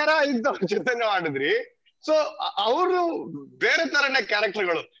 ಆ ಎರ ಇದ್ದವ್ರ ಜೊತೆನೂ ಆಡಿದ್ರಿ. ಸೊ ಅವರು ಬೇರೆ ತರನೇ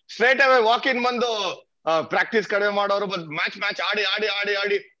ಕ್ಯಾರೆಕ್ಟರ್ಗಳು. ಸ್ಟ್ರೇಟ್ ಅವೇ ವಾಕ್ ಇನ್ ಬಂದು ಪ್ರಾಕ್ಟೀಸ್ ಕಡಿಮೆ ಮಾಡೋರು, ಮ್ಯಾಚ್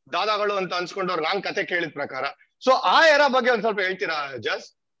ಆಡಿ ದಾದಾಗಳು ಅಂತ ಅನ್ಸ್ಕೊಂಡವ್ರು ನಾನ್ ಕತೆ ಕೇಳಿದ ಪ್ರಕಾರ. ಸೊ ಆ ಎರ ಬಗ್ಗೆ ಒಂದ್ ಸ್ವಲ್ಪ ಹೇಳ್ತೀರಾ ಜಸ್?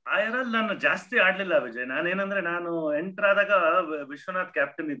 ಆ ಎರಲ್ಲಿ ನಾನು ಜಾಸ್ತಿ ಆಡ್ಲಿಲ್ಲ ವಿಜಯ್. ನಾನೇನಂದ್ರೆ ನಾನು ಎಂಟರ್ ಆದಾಗ ವಿಶ್ವನಾಥ್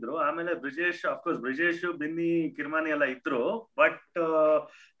ಕ್ಯಾಪ್ಟನ್ ಇದ್ರು. ಆಮೇಲೆ ಬ್ರಿಜೇಶ್, ಅಫ್ಕೋರ್ಸ್ ಬ್ರಿಜೇಶ್, ಬಿನ್ನಿ, ಕಿರ್ಮಾನಿ ಎಲ್ಲ ಇದ್ರು. ಬಟ್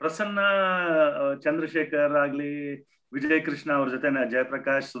ಪ್ರಸನ್ನ, ಚಂದ್ರಶೇಖರ್ ಆಗ್ಲಿ, ವಿಜಯ್ ಕೃಷ್ಣ ಅವ್ರ ಜೊತೆ,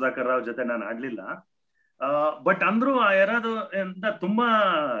 ಜಯಪ್ರಕಾಶ್, ಸುಧಾಕರ್ ರಾವ್ ಜೊತೆ ನಾನು ಆಡ್ಲಿಲ್ಲ. ಬಟ್ ಅಂದ್ರೂ ಆ ಎರಾದು ತುಂಬಾ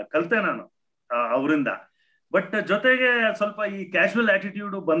ಕಲ್ತೆ ನಾನು ಅವರಿಂದ. ಬಟ್ ಜೊತೆಗೆ ಸ್ವಲ್ಪ ಈ ಕ್ಯಾಶುವಲ್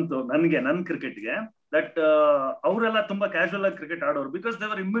ಆಟಿಟ್ಯೂಡ್ ಬಂತು ನನ್ನ ಕ್ರಿಕೆಟ್ಗೆ. ದಟ್ ಅವರೆಲ್ಲ ತುಂಬಾ ಕ್ಯಾಶುವಲ್ ಆಗಿ ಕ್ರಿಕೆಟ್ ಆಡೋರು, because they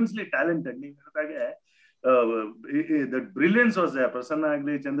were immensely talented. ನೀವು ಹೇಳಿದಾಗೆ that brilliance was there. Prasanna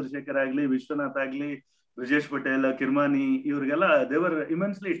ಆಗ್ಲಿ, ಚಂದ್ರಶೇಖರ್ ಆಗ್ಲಿ, ವಿಶ್ವನಾಥ್ ಆಗ್ಲಿ, ಬ್ರಿಜೇಶ್ ಪಟೇಲ್, ಕಿರ್ಮಾನಿ, ಇವ್ರಿಗೆಲ್ಲ ದೇ ವರ್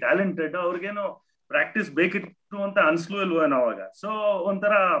ಇಮೆನ್ಸ್ಲಿ ಟ್ಯಾಲೆಂಟೆಡ್. ಅವ್ರಿಗೇನು ಪ್ರಾಕ್ಟೀಸ್ ಬೇಕಿತ್ತು ಅಂತ ಅನ್ಸ್ಲೂ ಇಲ್ವೇನೋ ಅವಾಗ. ಸೊ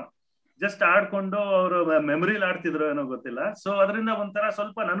ಒಂಥರ ಜಸ್ಟ್ ಆಡ್ಕೊಂಡು ಅವರು ಮೆಮರಿಲಿ ಆಡ್ತಿದ್ರು ಏನೋ ಗೊತ್ತಿಲ್ಲ. ಸೊ ಅದರಿಂದ ಒಂಥರ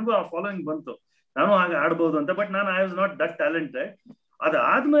ಸ್ವಲ್ಪ ನನಗೂ ಆ ಫಾಲೋಯಿಂಗ್ ಬಂತು, ನಾನು ಹಾಗೆ ಆಡ್ಬೋದು ಅಂತ. ಬಟ್ ನಾನು I was not that talented.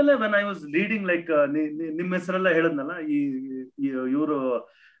 ಅದಾದ್ಮೇಲೆ when I was leading, like ನಿಮ್ಮ ಹೆಸರೆಲ್ಲ ಹೇಳದ್ನಲ್ಲ, ಇವರು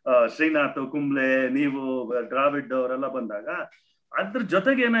ಶ್ರೀನಾಥ್, ಕುಂಬ್ಳೆ, ನೀವು, ದ್ರಾವಿಡ್ ಅವರೆಲ್ಲ ಬಂದಾಗ ಅದ್ರ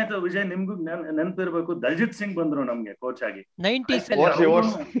ಜೊತೆಗೆ ಏನಾಯ್ತು ವಿಜಯ್, ನಿಮ್ಗೂ ನೆನಪಿರ್ಬೇಕು, ದಲ್ಜಿತ್ ಸಿಂಗ್ ಬಂದ್ರು ನಮ್ಗೆ ಕೋಚ್ ಆಗಿ.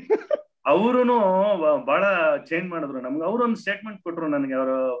 ಅವರುನು ಬಹಳ ಚೇಂಜ್ ಮಾಡಿದ್ರು ನಮ್ಗೆ. ಅವ್ರು ಒಂದು ಸ್ಟೇಟ್ಮೆಂಟ್ ಕೊಟ್ರು ನನಗೆ.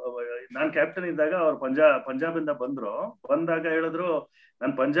 ಅವರು, ನಾನ್ ಕ್ಯಾಪ್ಟನ್ ಇದ್ದಾಗ ಅವ್ರು ಪಂಜಾಬ್ ಇಂದ ಬಂದಾಗ ಹೇಳಿದ್ರು,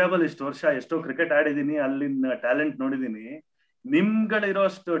 ನಾನು ಪಂಜಾಬಲ್ಲಿ ಇಷ್ಟು ವರ್ಷ ಎಷ್ಟೋ ಕ್ರಿಕೆಟ್ ಆಡಿದೀನಿ, ಅಲ್ಲಿನ ಟ್ಯಾಲೆಂಟ್ ನೋಡಿದೀನಿ,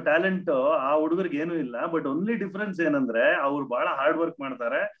 ನಿಮ್ಗಳಿರೋಷ್ಟು ಟ್ಯಾಲೆಂಟ್ ಆ ಹುಡುಗರಿಗೆ ಏನೂ ಇಲ್ಲ. ಬಟ್ ಓನ್ಲಿ ಡಿಫ್ರೆನ್ಸ್ ಏನಂದ್ರೆ ಅವ್ರು ಬಹಳ ಹಾರ್ಡ್ ವರ್ಕ್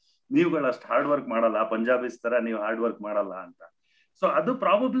ಮಾಡ್ತಾರೆ, ನೀವುಗಳು ಅಷ್ಟು ಹಾರ್ಡ್ ವರ್ಕ್ ಮಾಡಲ್ಲ, ಪಂಜಾಬಿಸ್ ತರ ನೀವು ಹಾರ್ಡ್ ವರ್ಕ್ ಮಾಡಲ್ಲ ಅಂತ. ಸೊ ಅದು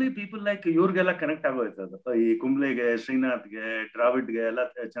ಪ್ರಾಬಬ್ಲಿ ಪೀಪಲ್ ಲೈಕ್ ಇವ್ರಿಗೆಲ್ಲ ಕನೆಕ್ಟ್ ಆಗೋಯ್ತು ಅದು. ಈ ಕುಂಬ್ಳೆಗೆ, ಶ್ರೀನಾಥ್ಗೆ, ದ್ರಾವಿಡ್ಗೆ ಎಲ್ಲ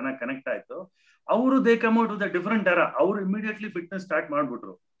ಚೆನ್ನಾಗಿ ಕನೆಕ್ಟ್ ಆಯ್ತು. ಅವರು they come out with different ತರ. ಅವ್ರು ಇಮಿಡಿಯೇಟ್ಲಿ ಫಿಟ್ನೆಸ್ ಸ್ಟಾರ್ಟ್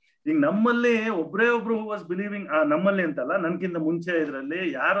ಮಾಡ್ಬಿಟ್ರು. ಈಗ ನಮ್ಮಲ್ಲಿ ಒಬ್ರು ಹೂ ವಾಸ್ ಬಿಲೀವಿಂಗ್, ನಮ್ಮಲ್ಲಿ ಅಂತಲ್ಲ, ನನ್ಗಿಂತ ಮುಂಚೆ ಇದ್ರಲ್ಲಿ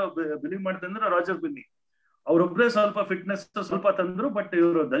ಯಾರೋ ಬಿಲೀವ್ ಮಾಡ್ತಂದ್ರೆ ರಾಜರ್ ಬಿನ್ನಿ, ಅವ್ರೊಬ್ರೇ ಸ್ವಲ್ಪ ಫಿಟ್ನೆಸ್ ಸ್ವಲ್ಪ ತಂದ್ರು. ಬಟ್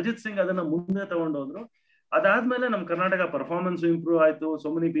ಇವರು ದಲ್ಜಿತ್ ಸಿಂಗ್ ಅದನ್ನ ಮುಂದೆ ತಗೊಂಡೋದ್ರು. ಅದಾದ್ಮೇಲೆ ನಮ್ ಕರ್ನಾಟಕ ಪರ್ಫಾರ್ಮೆನ್ಸ್ ಇಂಪ್ರೂವ್ ಆಯ್ತು. ಸೋ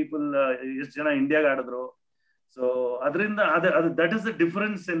ಮೆನಿ ಪೀಪಲ್, ಎಷ್ಟು ಜನ ಇಂಡಿಯಾಗ ಆಡಿದ್ರು. ಸೊ ಅದರಿಂದ ಅದು that is the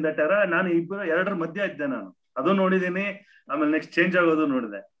difference in that ಎರ. ನಾನು ಎರಡರ ಮಧ್ಯ ಇದ್ದೆ ನಾನು, ಅದು ನೋಡಿದೀನಿ. ಆಮೇಲೆ ನೆಕ್ಸ್ಟ್ ಚೇಂಜ್ ಆಗೋದು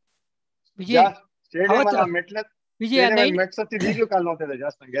ನೋಡಿದೆ. ವಿಜಯ್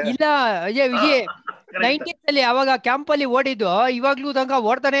ಇಲ್ಲ ವಿಜಯ್ 90s ಅಲ್ಲಿ ಅವಾಗ ಕ್ಯಾಂಪ್ ಅಲ್ಲಿ ಓಡಿದ್ದು, ಇವಾಗ್ಲೂ ತನಕ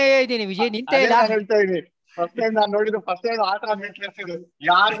ಓಡ್ತಾನೆ ಇದ್ದೀನಿ ವಿಜಯ್, ನಿಂತೇ ಇಲ್ಲ. ಹೇಳ್ತಾ ಇದೀನಿ, ಫಸ್ಟ್ ಟೈಮ್ ನಾನು ನೋಡಿದ್ದು, ಫಸ್ಟ್ ಟೈಮ್ ಆಟ ಮೆಟ್ಲೆಸ್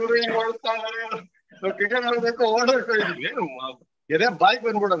ಯಾರಿಗೂ ಓಡಿಸ್ತಾ ಕ್ರಿಕೆಟ್ ಆಡ್ಬೇಕು, ಓಡಬೇಕು, ಎದೆ ಬಾಯ್ಗೆ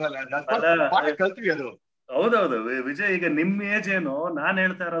ಬಂದ್ಬಿಡೋದಲ್ಲ, ಕಲ್ತೀವಿ ಅದು. ಹೌದೌದು ವಿಜಯ್, ಈಗ ನಿಮ್ ಏಜ್ ಏನು, ನಾನ್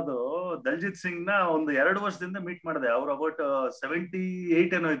ಹೇಳ್ತಾ ಇರೋದು ದಲ್ಜಿತ್ ಸಿಂಗ್ ನ ಒಂದು 2 ವರ್ಷದಿಂದ ಮೀಟ್ ಮಾಡಿದೆ. ಅವ್ರು ಅಬೌಟ್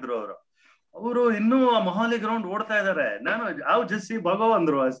 78 ಏನೋ ಇದ್ರು ಅವರು. ಅವರು ಇನ್ನೂ ಮೊಹಾಲಿ ಗ್ರೌಂಡ್ ಓಡ್ತಾ ಇದಾರೆ. ನಾನು ಆವ್ ಜಸ್ಸಿ ಭಗೋ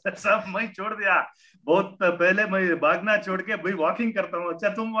ಅಂದ್ರು, ಮೈ छोड़ दिया बहुत पहले मैं भागना छोड़ के भाई वॉकिंग करता हूँ. अच्छा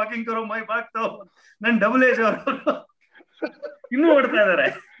तुम वॉकिंग करो, मैं भागता हूँ. नन डबल एज ಅವರು ಇನ್ನೂ ಓಡ್ತಾ ಇದಾರೆ.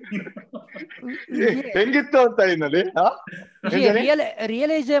 ಹೆಂಗಿತ್ತು ಅಂತ ಇನ್ನಲ್ಲಿ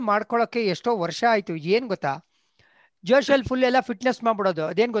ರಿಯಲೈಸ್ ಮಾಡ್ಕೊಳಕ್ಕೆ ಎಷ್ಟೋ ವರ್ಷ ಆಯ್ತು. ಏನ್ ಗೊತ್ತಾ, ಜೋಶಲ್ಲಿ ಫುಲ್ ಎಲ್ಲ ಫಿಟ್ನೆಸ್ ಮಾಡ್ಬಿಡೋದು.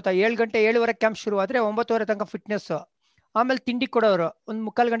 ಅದೇನ್ ಗೊತ್ತಾ, 7 ಗಂಟೆ 7:30 ಕ್ಯಾಂಪ್ ಶುರು ಆದ್ರೆ 9:30 ತನಕ ಫಿಟ್ನೆಸ್. ಆಮೇಲೆ ತಿಂಡಿ ಕೊಡೋರು,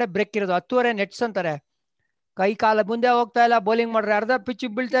 1/4 ಗಂಟೆ ಬ್ರೇಕ್ ಇರೋದು. 10:30 ನೆಟ್ಸ್ ಅಂತಾರೆ. ಕೈ ಕಾಲ ಮುಂದೆ ಹೋಗ್ತಾ ಇಲ್ಲ, ಬೌಲಿಂಗ್ ಮಾಡ್ರೆ ಅರ್ಧ ಪಿಚ್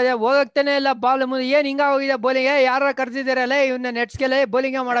ಬೀಳ್ತಾ ಇದೆ, ಹೋಗಕ್ತಾನೆ ಇಲ್ಲ ಬಾಲ್ ಮುಂದೆ. ಏನ್ ಹಿಂಗ ಹೋಗಿದೆ ಬೌಲಿಂಗ್, ಯಾರ ಕರ್ದಿದಾರಲ್ಲ ಇವನ್ನ ನೆಟ್ಸ್ಗೆಲ್ಲ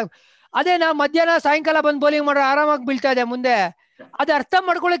ಬೌಲಿಂಗ್ ಮಾಡಕ್. ಅದೇ ನಾ ಮಧ್ಯಾಹ್ನ ಸಾಯಂಕಾಲ ಬಂದು ಬೌಲಿಂಗ್ ಮಾಡ್ರೆ ಆರಾಮಾಗಿ ಬೀಳ್ತಾ ಇದೆ ಮುಂದೆ. ಅದು ಅರ್ಥ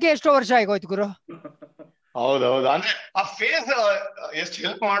ಮಾಡ್ಕೊಳಕ್ಕೆ ಎಷ್ಟೋ ವರ್ಷ ಆಗೋಯ್ತು ಗುರು. ಹೌದೌದು, ಅಂದ್ರೆ ಆ ಫೇಸ್ ಎಷ್ಟು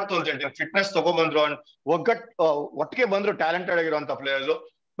ಹೆಲ್ಪ್ ಮಾಡ್ತು ಅಂತ ಹೇಳ್ತೀನಿ. ಫಿಟ್ನೆಸ್ ತಗೊಂಡ್ಬಂದ್ರು, ಒಟ್ಟಿಗೆ ಬಂದ್ರು ಟ್ಯಾಲೆಂಟೆಡ್ ಆಗಿರುವಂತ ಪ್ಲೇಯರ್ಸ್.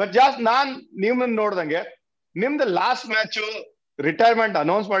 ಬಟ್ ಜಾಸ್ಟ್ ನಾನ್ ನಿಮ್ಮನ್ನ ನೋಡ್ದಂಗೆ, ನಿಮ್ದು ಲಾಸ್ಟ್ ಮ್ಯಾಚ್ ರಿಟೈರ್ಮೆಂಟ್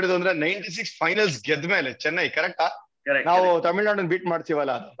ಅನೌನ್ಸ್ ಮಾಡಿದ್ರು ಅಂದ್ರೆ 96 ಫೈನಲ್ಸ್ ಗೆದ್ಮೇಲೆ ಚೆನ್ನೈ, ಕರೆಕ್ಟಾ? ನಾವು ತಮಿಳ್ನಾಡನ್ನ ಬೀಟ್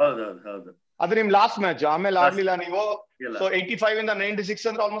ಮಾಡ್ತೀವಲ್ಲ, ಅದು ನಿಮ್ ಲಾಸ್ಟ್ ಮ್ಯಾಚ್, ಆಮೇಲೆ ಆಡ್ಲಿಲ್ಲ ನೀವು. ಸೊ 85 ಇಂದ 96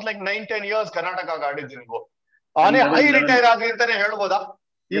 ಅಂದ್ರೆ ಆಲ್ಮೋಸ್ಟ್ ಲೈಕ್ 9-10 years ಕರ್ನಾಟಕ ಆಡಿದ್ರಿ ನೀವು. ಆನೆ ಹೈ ರಿಟೈರ್ ಆದ್ರಿ ಅಂತಾನೆ ಹೇಳ್ಬೋದಾ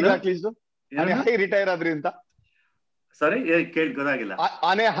ಈಗ ಅಟ್ಲೀಸ್ಟ್? ಆನೆ ಹೈ ರಿಟೈರ್ ಆದ್ರಿ ಅಂತ. ಸಾರಿ ಗೊತ್ತಾಗಿಲ್ಲ.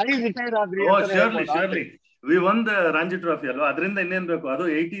 ಆನೆ ಹೈ ರಿಟೈರ್ ಆದ್ರಿ. Shortly V one the Ranji trophy ಅಲ್ವಾ, ಅದರಿಂದ ಇನ್ನೇನ್ ಬೇಕು. ಅದು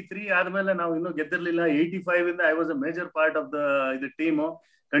 83 ಆದ್ಮೇಲೆ ನಾವು ಇನ್ನೂ ಗೆದ್ದಿರ್ಲಿಲ್ಲ. 85 ಇಂದ I was a major part of the team.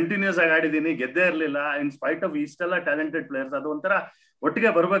 Continuous ಆಗಿ ಆಡಿದೀನಿ, ಗೆದ್ದೇ ಇರ್ಲಿಲ್ಲ ಇನ್ ಸ್ಪೈಟ್ ಆಫ್ ಇಷ್ಟೆಲ್ಲ ಟ್ಯಾಲೆಂಟೆಡ್ ಪ್ಲೇಯರ್ಸ್. ಅದು ಒಂಥರ ಒಟ್ಟಿಗೆ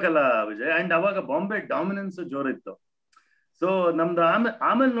ಬರ್ಬೇಕಲ್ಲ ವಿಜಯ್. ಅಂಡ್ ಅವಾಗ ಬಾಂಬೆ ಡಾಮಿನೆನ್ಸ್ ಜೋರಿತ್ತು. ಸೊ ನಮ್ದು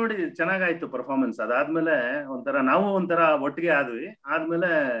ಆಮೇಲೆ ನೋಡಿ ಚೆನ್ನಾಗಾಯ್ತು ಪರ್ಫಾರ್ಮೆನ್ಸ್. ಅದಾದ್ಮೇಲೆ ನಾವು ಒಂಥರ ಒಟ್ಟಿಗೆ ಆದ್ವಿ.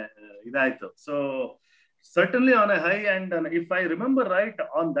 ಆದ್ಮೇಲೆ ಇದಾಯ್ತು. So certainly on a high, and if I remember right,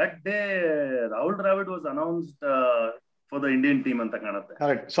 on that day Rahul Dravid was announced for the Indian team anta kanutte.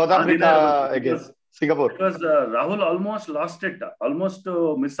 Correct. South Africa against Singapore. Because Rahul almost lost it, almost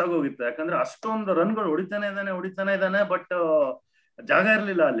miss ಆಗೋಗಿತ್ತು. ಯಾಕಂದ್ರೆ ಅಷ್ಟೊಂದು ರನ್ಗಳು ಹೊಡಿತಾನೆ ಇದ್ದಾನೆ but ಜಾಗ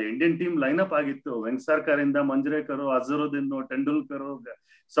ಇರ್ಲಿಲ್ಲ ಅಲ್ಲಿ. Indian team lineup ಆಗಿತ್ತು. ವೆಂಕಸರ್ಕರ್ ಇಂದ ಮಂಜ್ರೇಕರ್, ಅಜರುದ್ದೀನ್, ಟೆಂಡೂಲ್ಕರ್,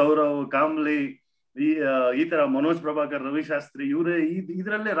 ಸೌರವ್, ಕಾಂಬ್ಲಿ, ಈ ತರ ಮನೋಜ್ ಪ್ರಭಾಕರ್, ರವಿಶಾಸ್ತ್ರಿ, ಇವರೇ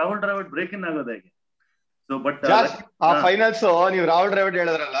ಇದ್ರಲ್ಲಿ ರಾಹುಲ್ ದ್ರಾವಿಡ್ ಬ್ರೇಕ್ ಇನ್ ಆಗೋದು ಹೇಗೆ. ಆ ಫೈನಲ್ಸ್ ನೀವು ರಾಹುಲ್ ದ್ರಾವಿಡ್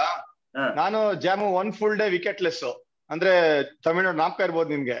ಹೇಳಿದ್ರಲ್ಲ, ನಾನು ಜಾಮು 1 full day ವಿಕೆಟ್-ಲೆಸ್ ಅಂದ್ರೆ ತಮಿಳ್ನಾಡು ನಾಪ್ಕ ಇರ್ಬೋದು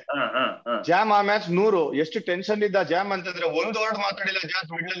ನಿಮ್ಗೆ. ಜಾಮ್ ಆ ಮ್ಯಾಚ್ 100. ಎಷ್ಟು ಟೆನ್ಷನ್ ಇದ್ದ ಜಾಮ್ ಅಂತಂದ್ರೆ, ಒಂದು ವರ್ಡ್ ಮಾತಾಡಿಲ್ಲ ಜಾಮ್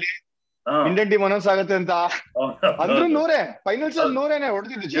ಮಿಡ್ಲ್ ಅಲ್ಲಿ. ಇಂಡಿಯನ್ ಟೀಮ್ ಅನೌನ್ಸ್ ಆಗುತ್ತೆ ಅಂತ ಅಂದ್ರೂ 100 ಫೈನಲ್ಸ್ ಅಲ್ಲಿ 100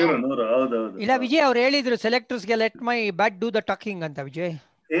 ಹೊಡೆದಿದ್ದು ಜಾಮ್. ಇಲ್ಲ ವಿಜಯ್ ಅವ್ರು ಹೇಳಿದ್ರು ಸೆಲೆಕ್ಟರ್ಸ್ ಗೆ let my bat do the talking ಅಂತ. ವಿಜಯ್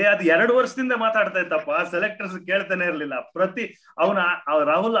ಅದು 2 ವರ್ಷದಿಂದ ಮಾತಾಡ್ತಾ ಇತ್ತಪ್ಪ. ಸೆಲೆಕ್ಟರ್ಸ್ ಕೇಳ್ತಾನೆ ಇರ್ಲಿಲ್ಲ.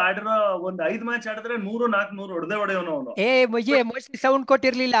 ರಾಹುಲ್ ಆಡಿರೋ ಒಂದ್ 5 ಮ್ಯಾಚ್ ಆಡಿದ್ರೆ 100-400 ಹೊಡೆಯೋನು ಅವನು. Vijay mostly sound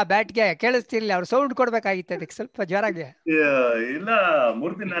ಕೊಟ್ಟಿರ್ಲಿಲ್ಲ ಬ್ಯಾಟ್ಗೆ, ಕೇಳಿಸ್ತಿರ್ಲಿಲ್ಲ. ಅವ್ರು ಸೌಂಡ್ ಕೊಡ್ಬೇಕಾಗಿತ್ತು ಅದಕ್ಕೆ ಸ್ವಲ್ಪ ಜೋರಾಗಿ. ಇಲ್ಲ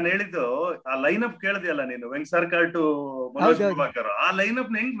ಮೂರ್ತಿ, ನಾನು ಹೇಳಿದ್ದು ಆ ಲೈನಪ್ ಕೇಳಿದೆಯಲ್ಲ ನೀನು, ವೆಂಕಸರ್ಕರ್ ಟು ಮನೋಜ್ ಪ್ರಭಾಕರ್, ಆ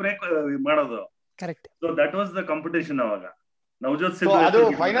ಲೈನಪ್ ಹೆಂಗ್ ಬ್ರೇಕ್ ಮಾಡೋದು. Correct. So that was the competition ಅವಾಗ. ನವಜೋತ್ ಸಿಂಗ್ ಅದು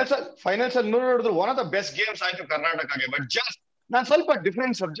ಫೈನಲ್ಸ್ ಅಲ್ಲಿ 100 ಹೊಡೆದ್ರು. One of the best games ಆಯ್ತು ಕರ್ನಾಟಕಗೆ. ಬಟ್ ಜಸ್ಟ್ ನಾನ್ ಸ್ವಲ್ಪ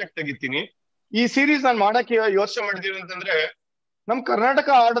ಡಿಫ್ರೆಂಟ್ ಸಬ್ಜೆಕ್ಟ್ ತೆಗಿತೀನಿ. ಈ ಸೀರೀಸ್ ನಾನು ಮಾಡಕ್ಕೆ ಯೋಚನೆ ಮಾಡಿದೀವಿ ಅಂತಂದ್ರೆ, ನಮ್ ಕರ್ನಾಟಕ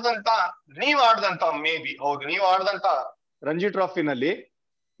ನೀವ್ ಆಡದಂತ ಹೌದು, ನೀವ್ ಆಡದಂತ ರಂಜಿ ಟ್ರೋಫಿನಲ್ಲಿ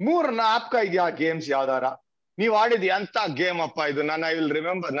 3 ಜ್ಞಾಪಕ ಇದೆಯಾ ಗೇಮ್ಸ್ ಯಾವ್ದಾರ? ನೀವ್ ಆಡಿದ್ ಎಂತ ಗೇಮ್ ಅಪ್ಪ ಇದು, ಐ ವಿಲ್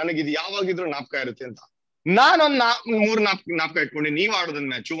ರಿಮೆಂಬರ್, ನನಗಿದು ಯಾವಾಗಿದ್ರು ಜ್ಞಾಪಕ ಇರುತ್ತೆ ಅಂತ. ನಾನೊಂದ್ 3 ಜ್ಞಾಪಕ ಇಟ್ಕೊಂಡು, ನೀವ್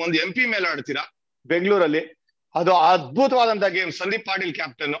ಆಡೋದನ್ ಮ್ಯಾಚ್ ಒಂದು MP ಮೇಲೆ ಆಡ್ತೀರಾ ಬೆಂಗಳೂರಲ್ಲಿ, ಅದು ಅದ್ಭುತವಾದಂತ ಗೇಮ್. ಸಂದೀಪ್ ಪಾಟೀಲ್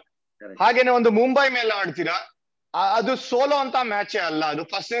ಕ್ಯಾಪ್ಟನ್. ಹಾಗೇನೆ ಒಂದು ಮುಂಬೈ ಮೇಲೆ ಆಡ್ತೀರಾ, ಅದು ಸೋಲೋ ಅಂತ ಮ್ಯಾಚೇ ಅಲ್ಲ. ಅದು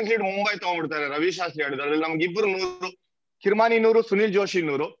first innings lead Mumbai ತಗೊಂಡ್ಬಿಡ್ತಾರೆ, Ravi Shastri ಆಡಿದ್ರು. ಅದ್ರಲ್ಲಿ ನಮ್ಗೆ 2 100, ಕಿರ್ಮಾನಿ 100, ಸುನಿಲ್ ಜೋಶಿ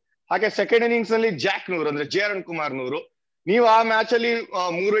 100. ಹಾಗೆ ಸೆಕೆಂಡ್ ಇನ್ನಿಂಗ್ಸ್ ನಲ್ಲಿ ಜಾಕ್ 100 ಅಂದ್ರೆ ಜಯರಣ್ ಕುಮಾರ್ 100. ನೀವು ಆ ಮ್ಯಾಚ್ ಅಲ್ಲಿ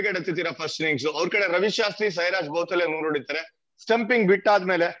 3 ವಿಕೆಟ್ ಎತ್ತಿದ್ದೀರಾ ಫಸ್ಟ್ ಇನ್ನಿಂಗ್ಸ್. ಅವ್ರ ಕಡೆ ರವಿಶಾಸ್ತ್ರಿ, ಸೈರಾಜ್ ಬಹುತಲೆ 100 ಹೊಡಿತಾರೆ ಸ್ಟಂಪಿಂಗ್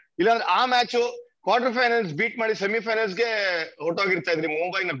ಬಿಟ್ಟಾದ್ಮೇಲೆ. ಇಲ್ಲಾಂದ್ರೆ ಆ ಮ್ಯಾಚ್ ಕ್ವಾರ್ಟರ್ ಫೈನಲ್ಸ್ ಬೀಟ್ ಮಾಡಿ ಸೆಮಿಫೈನಲ್ಸ್ ಗೆ ಹೊರಟೋಗಿರ್ತಾ ಇದ್ರಿ.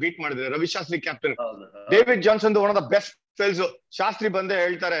 ಮುಂಬೈನ ಬೀಟ್ ಮಾಡಿದ್ರೆ Ravi Shastri captain. David Johnson one of the best fails. Shastri ಬಂದೇ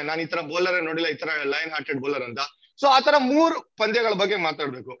ಹೇಳ್ತಾರೆ, ನಾನು ಈ ತರ ಬೌಲರ್ ನೋಡಿಲ್ಲ, ಈ ತರ ಲೈನ್ ಹಾರ್ಟೆಡ್ ಬೌಲರ್ ಅಂತ. ಸೊ ಆತರ 3 ಪಂದ್ಯಗಳ ಬಗ್ಗೆ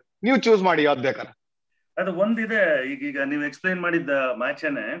ಮಾತಾಡ್ಬೇಕು. ನೀವು ಚೂಸ್ ಮಾಡಿ ಯಾವ್ದು ಬೇಕಾರೆ. ಅದು ಒಂದಿದೆ, ಈಗ ನೀವು ಎಕ್ಸ್ಪ್ಲೈನ್ ಮಾಡಿದ್ದ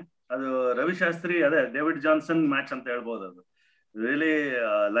ಮ್ಯಾಚೇನೆ ಅದು ರವಿಶಾಸ್ತ್ರಿ, ಅದೇ ಡೇವಿಡ್ ಜಾನ್ಸನ್ ಮ್ಯಾಚ್ ಅಂತ ಹೇಳ್ಬೋದು. ಅದು ರಿಯಲಿ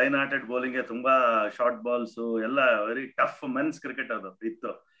ಲೈನ್ ಹಾರ್ಟೆಡ್ ಬೌಲಿಂಗ್, ತುಂಬಾ ಶಾರ್ಟ್ ಬಾಲ್ಸ್ ಎಲ್ಲ ವೆರಿ ಟಫ್ ಮೆನ್ಸ್ ಕ್ರಿಕೆಟ್ ಅದು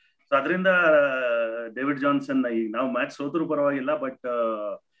ಇತ್ತು. ಸೊ ಅದರಿಂದ ಡೇವಿಡ್ ಜಾನ್ಸನ್, ಈಗ ನಾವು ಮ್ಯಾಚ್ ಸೋತರು ಪರವಾಗಿಲ್ಲ, ಬಟ್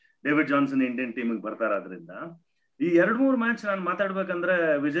ಡೇವಿಡ್ ಜಾನ್ಸನ್ ಇಂಡಿಯನ್ ಟೀಮಿಗೆ ಬರ್ತಾರೆ. ಅದರಿಂದ ಈ 2-3 ಮ್ಯಾಚ್ ನಾನು ಮಾತಾಡ್ಬೇಕಂದ್ರೆ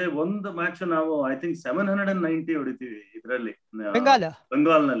ವಿಜಯ್, ಒಂದು ಮ್ಯಾಚ್ ನಾವು ಐ ಥಿಂಕ್ 790 ಹೊಡಿತೀವಿ ಇದ್ರಲ್ಲಿ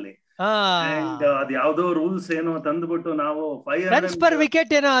ಬೆಂಗಾಲ್ನಲ್ಲಿ. ಅಂಡ್ ಅದ್ ಯಾವ್ದೋ ರೂಲ್ಸ್ ಏನೋ ತಂದ್ಬಿಟ್ಟು ನಾವು 500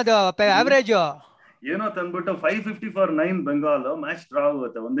 ವಿಕೆಟ್ ಏನೋ ಅದು ಅವರೇಜ್ ಏನೋ ತಂದ್ಬಿಟ್ಟು 550 for 9 ಬೆಂಗಾಲ್ ಮ್ಯಾಚ್ ಡ್ರಾ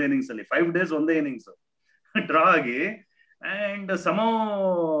ಆಗುತ್ತೆ ಒಂದೇ ಇನ್ನಿಂಗ್ಸ್ ಅಲ್ಲಿ. 5 days ಒಂದೇ ಇನ್ನಿಂಗ್ಸ್ ಡ್ರಾ ಆಗಿ, ಅಂಡ್ ಸಮೋ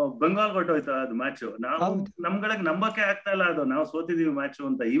ಬೆಂಗಾಲ್ ಹೊಟ್ಟೋಯ್ತು ಅದು ಮ್ಯಾಚ್. ನಾವು ನಮ್ಗಳಿಗೆ ನಂಬಕ್ಕೆ ಆಗ್ತಾ ಇಲ್ಲ ಅದು ನಾವು ಸೋತಿದೀವಿ ಮ್ಯಾಚ್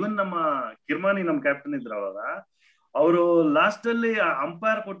ಅಂತ. ಈವನ್ ನಮ್ಮ ಕಿರ್ಮಾನಿ ನಮ್ ಕ್ಯಾಪ್ಟನ್ ಇದ್ರು ಅವಾಗ, ಅವರು ಲಾಸ್ಟ್ ಅಲ್ಲಿ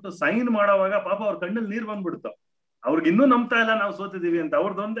ಅಂಪೈರ್ ಕೊಟ್ಟು ಸೈನ್ ಮಾಡೋವಾಗ ಪಾಪ ಅವ್ರ ಕಣ್ಣಲ್ಲಿ ನೀರ್ ಬಂದ್ಬಿಡ್ತು. ಅವ್ರಿಗೆ ಇನ್ನೂ ನಂಬ್ತಾ ಇಲ್ಲ ನಾವು ಸೋತಿದೀವಿ ಅಂತ.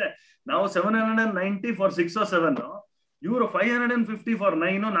 ಅವ್ರದ್ದೊಂದೇ, ನಾವು 790 for 6 or 7, ಇವರು 550 for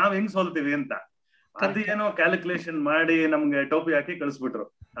 9, ನಾವ್ ಹೆಂಗ್ ಸೋಲ್ತೀವಿ ಅಂತ. ಅದೇನೋ ಕ್ಯಾಲ್ಕುಲೇಷನ್ ಮಾಡಿ ನಮ್ಗೆ ಟೋಪಿ ಹಾಕಿ ಕಳಿಸ್ಬಿಟ್ರು.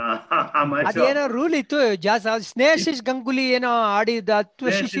 ಅದೇನೋ ರೂಲ್ ಇತ್ತು ಸ್ನೇಹಶಿಶ್ ಗಂಗೂಲಿ ಏನೋ ಆಡಿದ,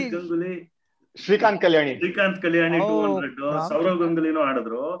 ಗಂಗೂಲಿ, ಶ್ರೀಕಾಂತ್ ಕಲ್ಯಾಣಿ 200, ಸೌರವ್ ಗಂಗೂಲಿನೂ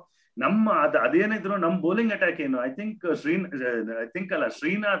ಆಡಿದ್ರು. ನಮ್ಮ ಅದೇನಿದ್ರು ನಮ್ ಬೌಲಿಂಗ್ ಅಟ್ಯಾಕ್ ಏನು, I think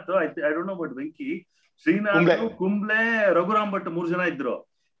Srinath, I don't know but Venky, Srinath, Kumble, Raghuram Bhat 3 ಜನ ಇದ್ರು.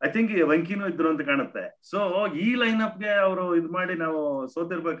 ಐ ಥಿಂಕ್ ವೆಂಕಿನೂ ಇದ್ರು ಅಂತ ಕಾಣುತ್ತೆ. ಸೊ ಈ ಲೈನ್ ಅಪ್ ಗೆ ಅವರು ಇದ್ ಮಾಡಿ ನಾವು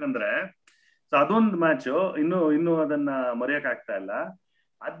ಸೋತಿರ್ಬೇಕಂದ್ರೆ, ಸೊ ಅದೊಂದು ಮ್ಯಾಚ್ ಇನ್ನು ಅದನ್ನ ಮರೆಯಕ್ ಆಗ್ತಾ ಇಲ್ಲ.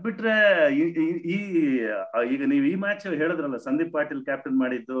 ಅದ್ ಬಿಟ್ರೆ ಈಗ ನೀವು ಈ ಮ್ಯಾಚ್ ಹೇಳಿದ್ರಲ್ಲ, ಸಂದೀಪ್ ಪಾಟೀಲ್ ಕ್ಯಾಪ್ಟನ್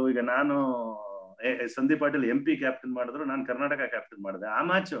ಮಾಡಿದ್ದು. ಈಗ ನಾನು ಸಂದೀಪ್ ಪಾಟೀಲ್ MP ಕ್ಯಾಪ್ಟನ್ ಮಾಡಿದ್ರು, ನಾನು ಕರ್ನಾಟಕ ಕ್ಯಾಪ್ಟನ್ ಮಾಡಿದೆ. ಆ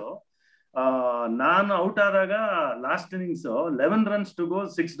ಮ್ಯಾಚ್ ನಾನು ಔಟ್ ಆದಾಗ last innings 11 runs to go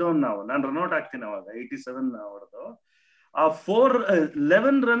 6 down. ನಾನು ರನ್ಔಟ್ ಆಗ್ತೀನಿ ಅವಾಗ 87 ಹೊಡೆದು. ಆ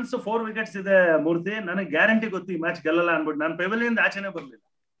 11 runs 4 wickets ಇದೆ ಮೂರ್ತಿ. ನನಗೆ ಗ್ಯಾರಂಟಿ ಗೊತ್ತು ಈ ಮ್ಯಾಚ್ ಗೆಲ್ಲಲ್ಲ ಅನ್ಬಿಟ್ಟು ನಾನು ಪೆವಿಲಿಯನ್ ಆಚೆನೆ ಬರ್ಲಿಲ್ಲ.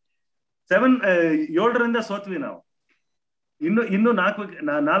 7-7 ಸೋತ್ವಿ ನಾವು. ಇನ್ನು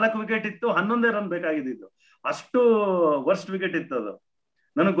 4 ವಿಕೆಟ್ ಇತ್ತು, 11 ರನ್ ಬೇಕಾಗಿದ್ದು. ಅಷ್ಟು ವರ್ಸ್ಟ್ ವಿಕೆಟ್ ಇತ್ತು ಅದು.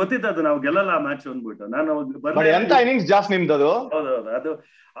 ನನಗೆ ಗೊತ್ತಿತ್ತು ಅದು ನಾವು ಗೆಲ್ಲಲ್ಲ ಆ ಮ್ಯಾಚ್ ಅಂದ್ಬಿಟ್ಟು. ನಾನು ಇನ್ನಿಂಗ್ಸ್ ಜಾಸ್ತಿ ನಿಮ್ದು. ಹೌದೌದು. ಅದು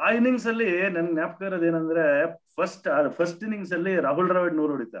ಆ ಇನ್ನಿಂಗ್ಸ್ ಅಲ್ಲಿ ನನ್ಗೆ ಜ್ಞಾಪಕ ಇರೋದು ಏನಂದ್ರೆ ಫಸ್ಟ್ ಇನ್ನಿಂಗ್ಸ್ ಅಲ್ಲಿ ರಾಹುಲ್ ದ್ರಾವಿಡ್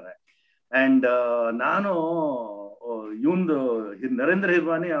 100 ಹೊಡಿತಾರೆ. ಅಂಡ್ ನಾನು ಇವಂದು ನರೇಂದ್ರ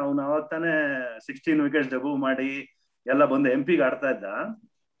ಹಿರ್ವಾನಿ ಅವನು ಅವಾಗ ತಾನೇ 16 ವಿಕೆಟ್ಸ್ ಡೆಬ್ಯೂ ಮಾಡಿ ಎಲ್ಲ ಬಂದು MP ಆಡ್ತಾ ಇದ್ದ.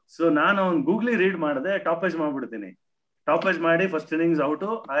 ಸೊ ನಾನು ಅವ್ನು ಗೂಗ್ಲಿ ರೀಡ್ ಮಾಡಿದೆ, ಟಾಪೇಜ್ ಮಾಡ್ಬಿಡ್ತೀನಿ. ಟಾಪೇಜ್ ಮಾಡಿ first innings out.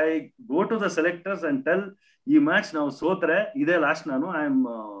 I go to the selectors and tell ಈ ಮ್ಯಾಚ್ ನಾವು ಸೋತ್ರೆ ಇದೇ ಲಾಸ್ಟ್, ನಾನು I am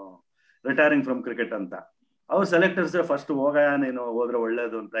retiring from cricket ಅಂತ. ಅವ್ರು ಸೆಲೆಕ್ಟರ್ಸ್ ಫಸ್ಟ್ ನೀನು ಹೋದ್ರೆ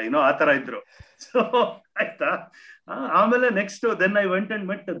ಒಳ್ಳೇದು ಅಂತ ಏನೋ ಆತರ ಇದ್ರು. ಸೊ ಆಯ್ತಾ. ಆಮೇಲೆ next then I went and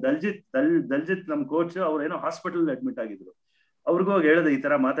ಮೆಟ್ ದಲ್ಜಿತ್ ನಮ್ ಕೋಚ್. ಅವ್ರು ಏನೋ ಹಾಸ್ಪಿಟಲ್ ಅಡ್ಮಿಟ್ ಆಗಿದ್ರು. ಅವ್ರಿಗೂ ಹೇಳಿದೆ ಈ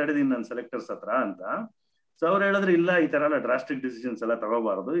ತರ ಮಾತಾಡಿದೀನಿ ನಾನು ಸೆಲೆಕ್ಟರ್ಸ್ ಹತ್ರ ಅಂತ. ಸೊ ಅವ್ರು ಹೇಳಿದ್ರು ಇಲ್ಲ, ಈ ತರ ಎಲ್ಲ ಡ್ರಾಸ್ಟಿಕ್ ಡಿಸಿಷನ್ಸ್ ಎಲ್ಲ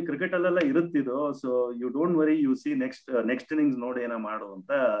ತಗೋಬಾರದು, ಈ ಕ್ರಿಕೆಟ್ ಅಲ್ಲೆಲ್ಲ ಇರುತ್ತಿದ್ದು. So you don't worry, U C next innings ನೋಡಿ ಏನೋ ಮಾಡು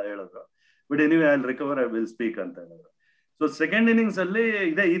ಅಂತ ಹೇಳಿದ್ರು. But anyway I will recover, I will speak ಅಂತ ಹೇಳಿದ್ರು. ಸೊ ಸೆಕೆಂಡ್ ಇನ್ನಿಂಗ್ಸ್ ಅಲ್ಲಿ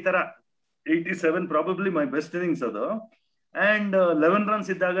ಇದೆ ಈ ತರ 87 ಪ್ರಾಬಬ್ಲಿ ಮೈ ಬೆಸ್ಟ್ ಇನ್ನಿಂಗ್ಸ್ ಅದು. ಅಂಡ್ 11 runs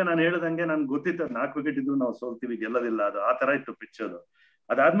ಇದ್ದಾಗ ನಾನು ಹೇಳ್ದಂಗೆ ನನ್ಗೆ ಗೊತ್ತಿತ್ತು 4 ವಿಕೆಟ್ ಇದ್ದು ನಾವು ಸೋಲ್ತೀವಿ, ಗೆಲ್ಲೋದಿಲ್ಲ. ಅದು ಆ ತರ ಇತ್ತು ಪಿಚ್ ಅದು.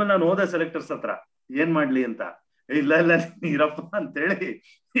 ಅದಾದ್ಮೇಲೆ ನಾನು ಹೋದೆ ಸೆಲೆಕ್ಟರ್ಸ್ ಹತ್ರ ಏನ್ ಮಾಡ್ಲಿ ಅಂತ. ಇಲ್ಲ ಇರಪ್ಪ ಅಂತೇಳಿ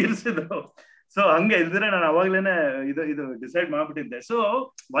ಇರ್ಸಿದ್ರು. ಸೊ ಹಂಗೆ ಇದ್ರೆ ನಾನು ಅವಾಗ್ಲೇನೆ ಇದು decide ಮಾಡ್ಬಿಟ್ಟಿದ್ದೆ. So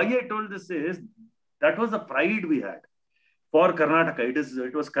why I told this is that was the pride we had for Karnataka.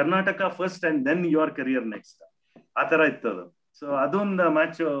 It was Karnataka first and then your career next. ಆ ತರ ಇತ್ತು ಅದು. ಸೊ ಅದೊಂದು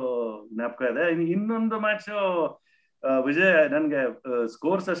ಮ್ಯಾಚ್ ಜ್ಞಾಪಕ ಇದೆ. ಇನ್ನೊಂದು ಮ್ಯಾಚ್ ವಿಜಯ್ ನನ್ಗೆ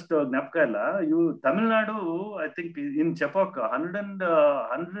ಸ್ಕೋರ್ಸ್ ಅಷ್ಟು ಜ್ಞಾಪಕ ಇಲ್ಲ. Tamil Nadu I think in Chepauk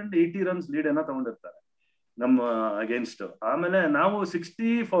 180 runs lead ಏನೋ ತಗೊಂಡಿರ್ತಾರೆ ನಮ್ಮ ಅಗೇನ್ಸ್ಟ್. ಆಮೇಲೆ ನಾವು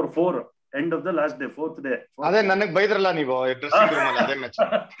 60 for 4 end of the last day, 4th day. ಅದೇ ನನಗೆ ಬೈದ್ರಲ್ಲ ನೀವು.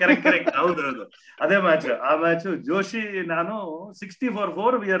 ಕರೆಕ್ಟ್ ಹೌದು. ಅದೇ ಮ್ಯಾಚ್. ಆ ಮ್ಯಾಚ್ ಜೋಶಿ ನಾನು 60 for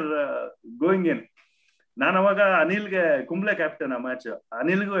 4 we are going in. ನಾನು ಅವಾಗ ಅನಿಲ್ಗೆ ಕುಂಬ್ಳೆ ಕ್ಯಾಪ್ಟನ್ ಆ ಮ್ಯಾಚ್.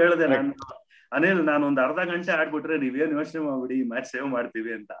 ಅನಿಲ್ಗೂ ಹೇಳಿದೆ ನಾನು, ಅನಿಲ್ ನಾನು ಒಂದು ಅರ್ಧ ಗಂಟೆ ಆಡ್ಬಿಟ್ರೆ ನೀವೇನ್ ಯೋಚನೆ ಮಾಡ್ಬಿಡಿ, ಈ ಮ್ಯಾಚ್ ಸೇವ್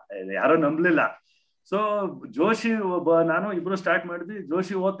ಮಾಡ್ತೀವಿ ಅಂತ. ಯಾರೋ ನಂಬ್ಲಿಲ್ಲ. ಸೊ ಜೋಶಿ ನಾನು ಇಬ್ರು ಸ್ಟಾರ್ಟ್ ಮಾಡಿದ್ವಿ.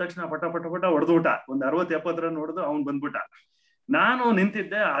 ಜೋಶಿ ಹೋದ ತಕ್ಷಣ ಪಟ ಹೊಡೆದ್ಬಿಟ್ಟ. ಒಂದು 60-70 ರನ್ ಹೊಡೆದು ಅವ್ನು ಬಂದ್ಬಿಟ್ಟ. ನಾನು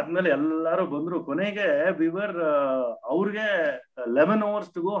ನಿಂತಿದ್ದೆ. ಆದ್ಮೇಲೆ ಎಲ್ಲಾರು ಬಂದ್ರು. ಕೊನೆಗೆ ವಿವರ್ ಅವ್ರಿಗೆ 11 overs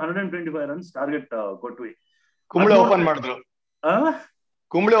to go 125 runs target ಕೊಟ್ವಿ. ಕುಂಬ್ಳೆ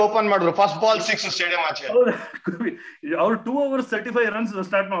ಓಪನ್ ಮಾಡಿದ್ರು ಫಸ್ಟ್ ಬಾಲ್ 6 ಸ್ಟೇಡಿಯಂ ಆಚೆ. ಅವ್ರು 2 overs 35 runs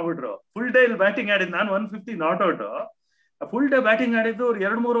ಸ್ಟಾರ್ಟ್ ಮಾಡ್ಬಿಟ್ರು. ಫುಲ್ ಡೇ ಇಲ್ಲಿ ಬ್ಯಾಟಿಂಗ್ ಆಡಿದ್ ನಾನು 150 not out. Full day batting ಆಡಿದ್ದು ಅವ್ರು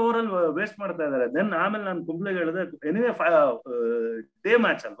 2-3 over ಅಲ್ಲಿ ವೇಸ್ಟ್ ಮಾಡ್ತಾ ಇದಾರೆ. ದೆನ್ ಆಮೇಲೆ ನಾನು ಕುಂಬ್ಳೆಗೆ ಹೇಳಿದೆ, ಎನಿವೇ ಡೇ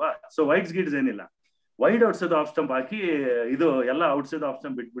ಮ್ಯಾಚ್ ಅಲ್ವಾ, ಸೊ ವೈಟ್ಸ್ ಗಿಡ್ಸ್ ಏನಿಲ್ಲ, ವೈಡ್ ಔಟ್ಸೈಡ್ ಆಫ್ ಸ್ಟಂಪ್ ಹಾಕಿ ಇದು ಎಲ್ಲ ಔಟ್ಸೈಡ್ ಆಫ್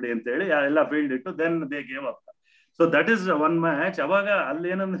ಸ್ಟಂಪ್ ಬಿಟ್ಬಿಡಿ ಅಂತ ಹೇಳಿ ಎಲ್ಲ ಫೀಲ್ಡ್ ಇಟ್ಟು then they gave up. So that is one match. ಅವಾಗ ಅಲ್ಲಿ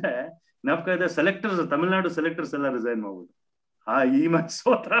ಏನಂದ್ರೆ ಜ್ಞಾಪಕ ಇದೆ, ಸೆಲೆಕ್ಟರ್ಸ್ ತಮಿಳ್ನಾಡು ಸೆಲೆಕ್ಟರ್ಸ್ ಎಲ್ಲ ರಿಸೈನ್ ಮಾಡ್ಬೋದು ಈ ಮ್ಯಾಚ್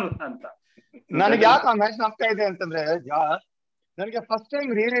ಸೋತ್ರಲ್ಲ ಅಂತ. ನನಗೆ ಯಾಕೆ ಆ ಮ್ಯಾಚ್ ಜ್ಞಾಪಕ ಇದೆ ಅಂತಂದ್ರೆ, ನನಗೆ ಫಸ್ಟ್ ಟೈಮ್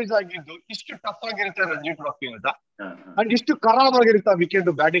ರಿಯಲೈಸ್ ಆಗಿದ್ದು ಇಷ್ಟು ಟಫ್ ಆಗಿರುತ್ತೆ ರಂಜಿ ಟ್ರೋಫಿ ಅಂತ, ಅಂಡ್ ಇಷ್ಟು ಖರಾಬ್ ಆಗಿರುತ್ತೆ ವಿಕೆಟ್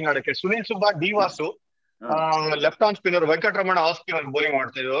ಬ್ಯಾಟಿಂಗ್ ಆಡಕ್ಕೆ. Sunil Subba, D Vasu left on spinner, Venkataramana off spinner bowling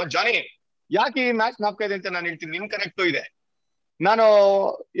ಮಾಡ್ತಾ ಇದ್ರು. ಜಾನಿ ಯಾಕೆ ಈ ಮ್ಯಾಚ್ ಜ್ಞಾಪಕ ಇದೆ ಅಂತ ನಾನು ಹೇಳ್ತೀನಿ. ನಿಮ್ ಕರೆಕ್ಟು ಇದೆ. ನಾನು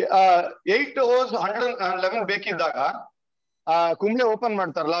 8 overs 111 ಬೇಕಿದ್ದಾಗ ಕುಂಬ್ಳೆ ಓಪನ್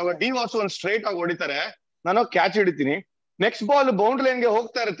ಮಾಡ್ತಾರಲ್ಲ, ಅವಾಗ ಡಿ ವಾಸು ಒಂದು ಸ್ಟ್ರೈಟ್ ಆಗಿ ಹೊಡಿತಾರೆ. ನಾನು ಕ್ಯಾಚ್ ಹಿಡಿತೀನಿ. ನೆಕ್ಸ್ಟ್ ಬಾಲ್ ಬೌಂಡ್ರಿ ಲೈನ್ಗೆ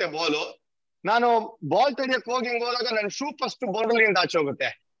ಹೋಗ್ತಾ ಇರುತ್ತೆ ಬಾಲು. ನಾನು ಬಾಲ್ ತೆಗಿಯಕ್ ಹೋಗಿ ಹೋದಾಗ ನನ್ನ ಶೂ ಫಸ್ಟ್ ಬೌಂಡ್ರಿ ಲೈನ್ ಆಚೆ ಹೋಗುತ್ತೆ.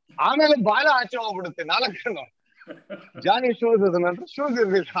 ಆಮೇಲೆ ಬಾಲ ಆಚೆ ಹೋಗ್ಬಿಡುತ್ತೆ 4 ರನ್. ಜಾನಿ ಶೂಸ್ ಅದು ನಂತರ ಶೂಸ್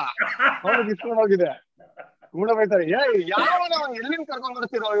ಇರ್ಲಿಲ್ಲ, ಅವ್ರಿಗೆ ಇಸ್ಕೊಂಡು ಹೋಗಿದೆ. ಕೂಡ ಬೈತಾರೆ, ಯಾವ ಎಲ್ಲಿಂದ ಕರ್ಕೊಂಡ್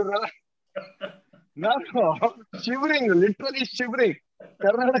ಬರ್ತೀರೋ ಇವ್ರೆಲ್ಲ. ನಾನು ಶಿವರಿಂಗ್, ಲಿಟ್ರಲಿ ಶಿವರಿಂಗ್,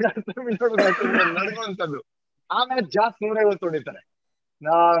 ಕರ್ನಾಟಕ ನಡ್ಕೊಂತದ್ದು. ಆಮೇಲೆ ಜಾಸ್ತಿ 150 ಹೊಡಿತಾರೆ.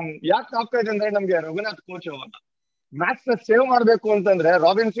 ಯಾಕೆ ಆಗ್ತಾ ಇದೆ ಅಂದ್ರೆ, ನಮ್ಗೆ ರಘುನಾಥ್ ಕೋಚ್ ಮ್ಯಾಚ್ ನ ಸೇವ್ ಮಾಡ್ಬೇಕು ಅಂತಂದ್ರೆ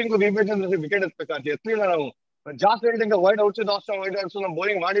ರಾಬಿನ್ ಸಿಂಗ್ ವಿಕೆಟ್ ಎತ್ಬೇಕಾಗ್ತದೆ. ಎತ್ತಲಿಲ್ಲ ನಾವು. ಜಾಸ್ತಿ ಹೇಳಿದಂಗೆ wide outs wide outs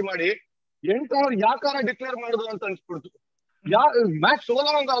bowling ಮಾಡಿ 8 over ಯಾಕಾರ ಡಿಕ್ಲೇರ್ ಮಾಡುದು ಅಂತ ಅನ್ಸ್ಬಿಡ್ತು. ಮ್ಯಾಚ್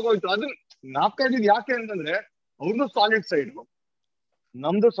ಸೋಲೋಂಗ್ ಆಗೋಯ್ತು. ಅದನ್ನ ಜ್ಞಾಪಕ ಇದ್ದಿದ್ದು ಯಾಕೆ ಅಂತಂದ್ರೆ, ಅವ್ರದ್ದು ಸಾಲಿಡ್ ಸೈಡ್,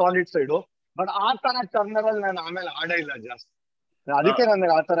 ನಮ್ದು ಸಾಲಿಡ್ ಸೈಡು. ಬಟ್ ಆ ತರ ಟರ್ನರ್ ಅಲ್ಲಿ ನಾನು ಆಮೇಲೆ ಆಡೇ ಇಲ್ಲ ಜಾಸ್ತಿ. ಅದಕ್ಕೆ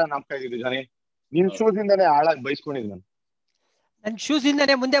ನನಗೆ ಆ ತರ ಜ್ಞಾಪಕ ಇದ್ದಿದ್ದು. ಜಾನಿ, ನಿನ್ ಶೂಸ್ ಇಂದಾನೆ ಹಾಳಾಗಿ ಬೈಸ್ಕೊಂಡಿದ್ ನಾನು. ನನ್ ಶೂಸ್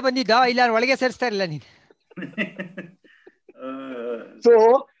ಇಂದಾನೆ ಮುಂದೆ ಬಂದಿದ್ದ, ಇಲ್ಲ ಒಳಗೆ ಸೇರಿಸ್ತಾ ಇಲ್ಲ ನೀನ್. ಸೊ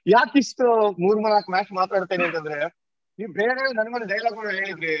ಯಾಕಿಷ್ಟು 3-4 ಮ್ಯಾಚ್ ಮಾತಾಡ್ತೇನೆ ಅಂತಂದ್ರೆ, ನೀವು ಬೇರೆ ನನ್ಗೊಂದು ಡೈಲಾಗ್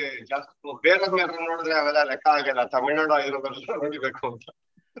ಹೇಳಿದ್ರಿ ಜಾಸ್ತಿ, ಬೇರೆ ನೋಡಿದ್ರೆ ಅವೆಲ್ಲ ಲೆಕ್ಕ ಆಗಲ್ಲ, ತಮಿಳ್ನಾಡು ನೋಡಿಬೇಕು ಅಂತ.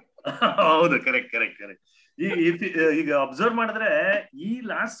 ಹೌದು, ಕರೆಕ್ಟ್ ಕರೆಕ್ಟ್ ಕರೆಕ್ಟ್. ಈಗ ಅಬ್ಸರ್ವ್ ಮಾಡಿದ್ರೆ ಈ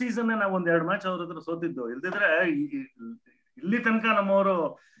ಲಾಸ್ಟ್ ಸೀಸನ್ ನಾವ್ ಒಂದ್ 2 ಮ್ಯಾಚ್ ಅವ್ರ ಹತ್ರ ಸೋತಿದ್ದು. ಇಲ್ದಿದ್ರೆ ಇಲ್ಲಿ ತನಕ ನಮ್ಮವರು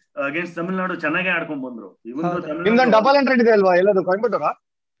ಅಗೇನ್ಸ್ಟ್ ತಮಿಳ್ನಾಡು ಚೆನ್ನಾಗಿ ಆಡ್ಕೊಂಡ್ ಬಂದ್ರು. ನಿಮ್ದೊಂದು ಡಬಲ್ ಎಂಟ್ರಿ ಇದೆ ಅಲ್ವಾ ಎಲ್ಲದು ಕೊಯಂಬತ್ತೂರ?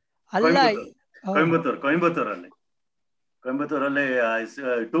 ಅಲ್ಲ ಕೊಯಂಬತ್ತೂರಲ್ಲಿ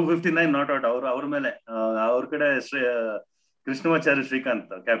 259 ನಾಟ್ ಔಟ್ ಅವ್ರ ಮೇಲೆ. ಅವ್ರ ಕಡೆ ಕೃಷ್ಣಮಾಚಾರಿ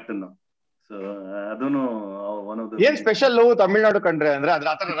ಶ್ರೀಕಾಂತ್ ಕ್ಯಾಪ್ಟನ್. ಸೊ ಅದೂನು ಏನ್ ಸ್ಪೆಷಲ್ ತಮಿಳ್ನಾಡು ಕಂಡ್ರೆ ಅಂದ್ರೆ ಅದ್ರ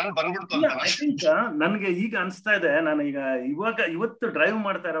ಆತರ ರನ್ ಬಂದ್ಬಿಡ್ತು ಅಂತ. ಐ ಥಿಂಕ್ ನನ್ಗೆ ಈಗ ಅನ್ಸ್ತಾ ಇದೆ, ನಾನು ಈಗ ಇವತ್ತು ಡ್ರೈವ್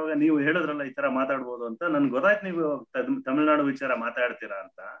ಮಾಡ್ತಾ ಇರುವಾಗ ನೀವು ಹೇಳಿದ್ರಲ್ಲ ಈ ತರ ಮಾತಾಡ್ಬೋದು ಅಂತ, ನನ್ಗೆ ಗೊತ್ತಾಯ್ತು ನೀವು ತಮಿಳ್ನಾಡು ವಿಚಾರ ಮಾತಾಡ್ತೀರಾ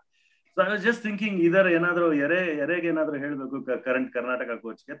ಅಂತ. So I was just thinking ಇದರ ಏನಾದ್ರು ಎರೆಗೆ ಏನಾದ್ರು ಹೇಳ್ಬೇಕು ಕರೆಂಟ್ ಕರ್ನಾಟಕ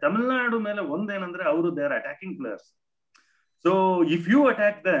ಕೋಚ್ಗೆ. ತಮಿಳ್ನಾಡು ಮೇಲೆ ಒಂದೇನಂದ್ರೆ ಅವರು they are attacking players. So if you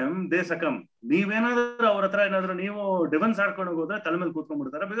attack dum they succumb. ನೀವೇನಾದ್ರೂ ಅವ್ರ ಹತ್ರ ಏನಾದ್ರು ನೀವು ಡಿಫೆನ್ಸ್ ಆಡ್ಕೊಂಡು ಹೋದ್ರೆ ತಲೆ ಮೇಲೆ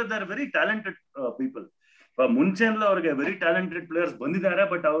ಕೂತ್ಕೊಂಡ್ಬಿಡ್ತಾರೆ. Because they are very talented people. ಮುಂಚೆಲ್ಲ ಅವ್ರಿಗೆ ವೆರಿ ಟ್ಯಾಲೆಂಟೆಡ್ ಪ್ಲೇಯರ್ಸ್ ಬಂದಿದ್ದಾರೆ,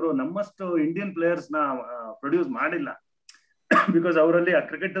 ಬಟ್ ಅವರು ನಮ್ಮಷ್ಟು ಇಂಡಿಯನ್ ಪ್ಲೇಯರ್ಸ್ ನ ಪ್ರೊಡ್ಯೂಸ್ ಮಾಡಿಲ್ಲ. ಬಿಕಾಸ್ ಅವರಲ್ಲಿ ಆ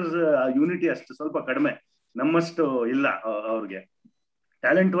ಕ್ರಿಕೆಟರ್ಸ್ ಯೂನಿಟಿ ಅಷ್ಟು ಸ್ವಲ್ಪ ಕಡಿಮೆ, ನಮ್ಮಷ್ಟು ಇಲ್ಲ ಅವ್ರಿಗೆ.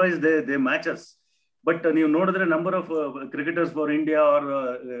 Talent wise they matches. But ನೀವು ನೋಡಿದ್ರೆ number of cricketers for India R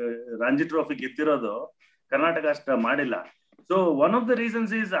Ranji trophy ಗೆದ್ದಿರೋದು Karnataka ಅಷ್ಟು ಮಾಡಿಲ್ಲ. So one of the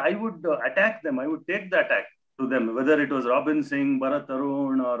reasons is I would attack them, I would take the attack to them, whether it was robin Singh, Bharat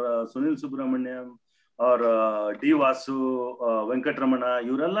Arun R Sunil Subrahmanyam or D Vasu, Venkatramana,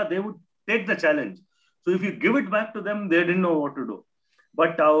 ಇವರೆಲ್ಲ they would take the challenge. So if you give it back to them, they didn't know what to do.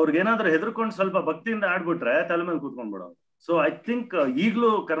 But ಅವ್ರಿಗೆ ಏನಾದ್ರೂ ಹೆದರ್ಕೊಂಡು ಸ್ವಲ್ಪ ಭಕ್ತಿಯಿಂದ ಆಡ್ಬಿಟ್ರೆ ತಲೆ ಮೇಲೆ ಕೂತ್ಕೊಂಡ್ಬಿಡೋದು. So I think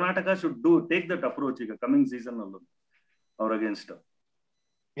ಈಗಲೂ Karnataka should take that approach ಈಗ ಕಮಿಂಗ್ ಸೀಸನ್ ಅಲ್ಲೂ ಅವ್ರ ಅಗೇನ್ಸ್ಟ್.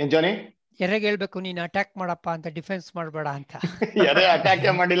 ಏನ್ ಜಾನಿ ಎರೆಗೆ ಹೇಳ್ಬೇಕು, ನೀನ್ ಅಟ್ಯಾಕ್ ಮಾಡಪ್ಪ ಅಂತ, ಡಿಫೆನ್ಸ್ ಮಾಡಬೇಡ ಅಂತ. ಎರೆ ಅಟ್ಯಾಕ್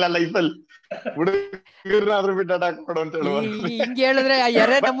ಮಾಡಿಲ್ಲ ಲೈಫಲ್ಲಿ, ಹುಡುಗರನ್ನಾದ್ರೂ ಬಿಟ್ಟು ಅಟ್ಯಾಕ್ ಮಾಡು ಅಂತ ಹೇಳುವ. ಹಿಂಗೆ ಹೇಳಿದ್ರೆ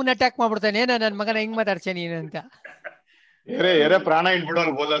ಎರೆ ನಮ್ಮನ್ನ ಅಟ್ಯಾಕ್ ಮಾಡ್ಬಿಡ್ತಾನೆ, ಏನ ನನ್ ಮಗನ ಹೆಂಗ್ ಮಾತಾಡ್ಸೆ ನೀನು ಅಂತ. ಎರೆ ಪ್ರಾಣ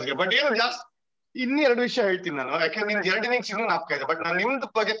ಇಟ್ಬಿಡೋನು ಬೌಲರ್ಸ್ಗೆ. ಬಟ್ ಏನು ಜಾಸ್ತಿ ಇನ್ನೆರಡು ವಿಷಯ ಹೇಳ್ತೀನಿ ನಾನು, ಯಾಕಂದ್ರೆ ನಿಮ್ಗೆ 2 ಇನ್ನಿಂಗ್ಸ್ ಇನ್ನೂ ನಾಪ್ಕ ಇದೆ. ಬಟ್ ನಾನು ನಿಮ್ದು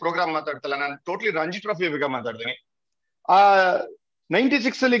ಬಗ್ಗೆ ಪ್ರೋಗ್ರಾಮ್ ಮಾತಾಡ್ತಲ್ಲ, ನಾನು ಟೋಟ್ಲಿ ರಂಜಿ ಟ್ರೋಫಿ ಬಗ್ಗೆ ಮಾತಾಡ್ತೀನಿ.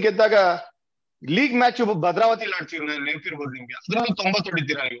 96 ಅಲ್ಲಿ ಗೆದ್ದಾಗ ಲೀಗ್ ಮ್ಯಾಚ್ ಭದ್ರಾವತಿಲಿ ಆಡ್ತೀವಿ, ನೆನಪಿರ್ಬೋದು ನಿಮ್ಗೆ. ಅದ್ರಲ್ಲೂ 90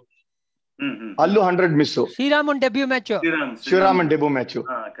 ಹೊಡಿತೀರಾ ನೀವು, ಅಲ್ಲೂ 100 ಮಿಸ್. ಶ್ರೀರಾಮನ್ debut match.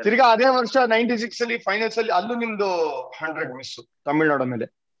 ತಿರ್ಗಾ ಅದೇ ವರ್ಷ 96 ಅಲ್ಲಿ ಫೈನಲ್ಸ್ ಅಲ್ಲಿ ಅಲ್ಲೂ ನಿಮ್ದು 100 ಮಿಸ್ ತಮಿಳ್ನಾಡು ಮೇಲೆ.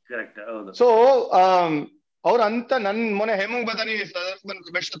 ಸೊ ಅವ್ರಂತ ನನ್ ಮೊನ್ನೆ ಹೇಮಂತ್ ಬದಾನಿ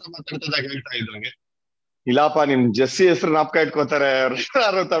ಮಾತಾಡ್ತದಾಗ ಹೇಳ್ತಾ ಇದ್ದಂಗೆ, ಇಲ್ಲಪ್ಪ ನಿಮ್ ಜಸ್ಸಿ ಹೆಸರು ನಾಪ್ಕ ಇಟ್ಕೋತಾರೆ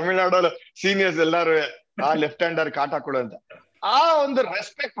ತಮಿಳ್ನಾಡು ಸೀನಿಯರ್ಸ್ ಎಲ್ಲಾರು ಆ ಲೆಫ್ಟ್ ಹ್ಯಾಂಡರ್ ಕಾಟ ಕೊಡು ಅಂತ. ಆ ಒಂದು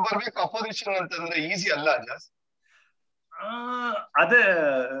ರೆಸ್ಪೆಕ್ಟ್ ಬರ್ಬೇಕು ಅಪೋಸಿಷನ್ ಅಂತಂದ್ರೆ ಈಸಿ ಅಲ್ಲ ಜಾಸ್ತಿ. ಅದೇ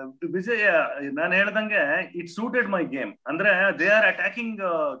ವಿಜಯ್ ನಾನು ಹೇಳ್ದಂಗೆ ಇಟ್ ಸೂಟೆಡ್ ಮೈ ಗೇಮ್. ಅಂದ್ರೆ they are attacking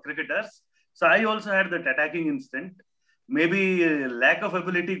cricketers, so I also had that attacking instant. May be lack of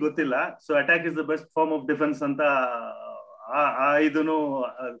ability ಗೊತ್ತಿಲ್ಲ, so attack is the best form of defence ಅಂತ ಇದನ್ನು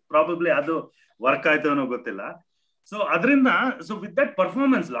ಪ್ರಾಬಬ್ಲಿ ಅದು ವರ್ಕ್ ಆಯ್ತು ಅನ್ನೋ ಗೊತ್ತಿಲ್ಲ. ಸೊ ಅದರಿಂದ so with that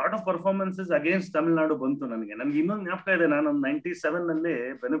performance, lot of performances against Tamil Nadu ಬಂತು. ನನ್ಗೆ ಇನ್ನೊಂದು ಜ್ಞಾಪಕ ಇದೆ, ನಾನು 97 ನಲ್ಲಿ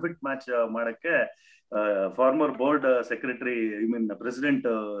ಬೆನಿಫಿಟ್ ಮ್ಯಾಚ್ ಮಾಡಕ್ಕೆ farmer board secretary president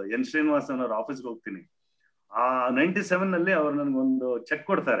N Srinivasan ಅವ್ರ ಆಫೀಸ್ಗೆ ಹೋಗ್ತೀನಿ. ಆ 97 ನಲ್ಲಿ ಅವ್ರು ನನ್ಗೊಂದು ಚೆಕ್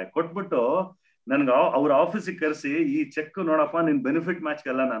ಕೊಡ್ತಾರೆ. ಕೊಟ್ಬಿಟ್ಟು ನನ್ಗೆ ಅವ್ರ ಆಫೀಸಿಗೆ ಕರೆಸಿ, ಈ ಚೆಕ್ ನೋಡಪ್ಪ, ನಿನ್ ಬೆನಿಫಿಟ್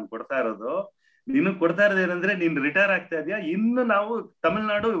ಮ್ಯಾಚ್ಗೆಲ್ಲ ನಾನು ಕೊಡ್ತಾ ಇರೋದು, ನೀನು ಕೊಡ್ತಾ ಇರೋದು ಏನಂದ್ರೆ ನೀನ್ ರಿಟೈರ್ ಆಗ್ತಾ ಇದೆಯಾ, ಇನ್ನು ನಾವು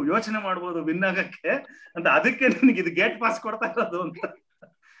ತಮಿಳ್ನಾಡು ಯೋಚನೆ ಮಾಡ್ಬೋದು ವಿನ್ ಆಗಕ್ಕೆ ಅಂತ, ಅದಕ್ಕೆ ನಿನ್ಗೆ ಇದು ಗೇಟ್ ಪಾಸ್ ಕೊಡ್ತಾ ಇರೋದು ಅಂತ.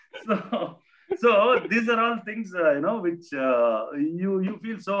 So these are all things which you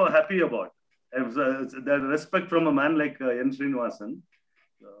feel so happy about. That respect from a man like N. Srinivasan.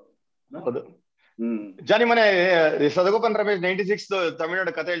 ಜಾನಿ ಮನೆ ಸದಗೋಪನ್ ರಮೇಶ್ 96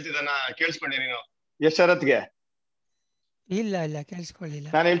 ತಮಿಳ್ನಾಡು ಕಥೆ ಹೇಳ್ತಿದ್ದಾನ, ಕೇಳಿಸ್ಕೊಂಡಿ ನೀನು? ಶರತ್ಗೆ ಇಲ್ಲ ಕೇಳಿಸ್ಕೊಳ್ಳಿಲ್ಲ.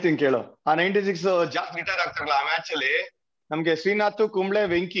 ನಾನು ಹೇಳ್ತೀನಿ ಕೇಳು. ಆ 96 ಜಾಸ್ತಿ ರಿಟೈರ್ ಆಗ್ತಾರಲ್ಲ, ಆ ಮ್ಯಾಚ್ ಅಲ್ಲಿ ನಮ್ಗೆ ಶ್ರೀನಾಥ್, ಕುಂಬ್ಳೆ,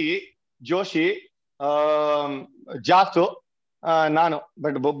 ವೆಂಕಿ, ಜೋಶಿ, ಜಾಸು, ನಾನು,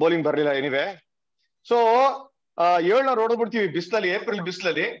 ಬಟ್ ಬೌಲಿಂಗ್ ಬರ್ಲಿಲ್ಲ ಎನಿವೆ. ಸೊ 700 ಹೊಡೆದ್ಬಿಡ್ತೀವಿ ಬಿಸ್ಲಲ್ಲಿ, ಏಪ್ರಿಲ್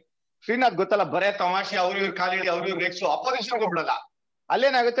ಬಿಸ್ಲಲ್ಲಿ. ಶ್ರೀನಾಥ್ ಗೊತ್ತಲ್ಲ, ಬರೇ ತಮಾಷೆ, ಅವ್ರು ಇವ್ರು ಕಾಲಿಡಿ, ಅವ್ರು ಇವ್ರು ರೇಕ್ಸು, ಅಪೋಸಿಷನ್ ಬಿಡಲ್ಲ.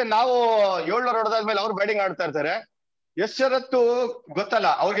 ಅಲ್ಲೇನಾಗುತ್ತೆ, ನಾವು 700 ಹೊಡೆದಾದ್ಮೇಲೆ ಅವ್ರು ಬ್ಯಾಟಿಂಗ್ ಆಡ್ತಾ ಇರ್ತಾರೆ. ಶರತ್ತು ಗೊತ್ತಲ್ಲ,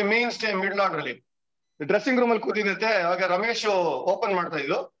 ಅವ್ರಿಗೆ ಮೇನ್ ಸ್ಟೇ ಮಿಡ್ಲ್ ಆರ್ಡರ್ ಅಲ್ಲಿ ಡ್ರೆಸ್ಸಿಂಗ್ ರೂಮ್ ಅಲ್ಲಿ ಕೂತಿದಂತೆ. ಅವಾಗ ರಮೇಶ್ ಓಪನ್ ಮಾಡ್ತಾ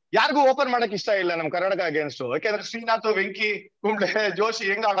ಇದ್ರು. ಯಾರಿಗೂ ಓಪನ್ ಮಾಡಕ್ ಇಷ್ಟ ಇಲ್ಲ ನಮ್ ಕರ್ನಾಟಕ ಅಗೇನ್ಸ್ಟ್, ಯಾಕೆಂದ್ರೆ ಶ್ರೀನಾಥ್, ವೆಂಕಿ, ಕುಂಬ್ಳೆ, ಜೋಶಿ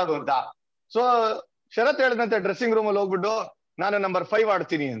ಹೆಂಗ್ ಆಡೋದು ಅಂತ. ಸೊ ಶರತ್ ಹೇಳಿದಂತೆ ಡ್ರೆಸ್ಸಿಂಗ್ ರೂಮ್ ಅಲ್ಲಿ ಹೋಗ್ಬಿಟ್ಟು, ನಾನು ನಂಬರ್ 5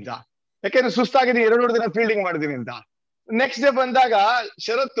 ಆಡ್ತೀನಿ ಅಂತ, ಯಾಕೆಂದ್ರೆ ಸುಸ್ತಾಗಿದ್ದೀನಿ, 2 ದಿನ ಫೀಲ್ಡಿಂಗ್ ಮಾಡಿದೀನಿ ಅಂತ. ನೆಕ್ಸ್ಟ್ ಡೇ ಬಂದಾಗ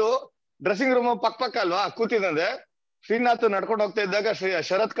ಶರತ್ ಡ್ರೆಸ್ಸಿಂಗ್ ರೂಮ್ ಪಕ್ಕ ಅಲ್ವಾ ಕೂತಿದಂತೆ. ಶ್ರೀನಾಥ್ ನಡ್ಕೊಂಡು ಹೋಗ್ತಾ ಇದ್ದಾಗ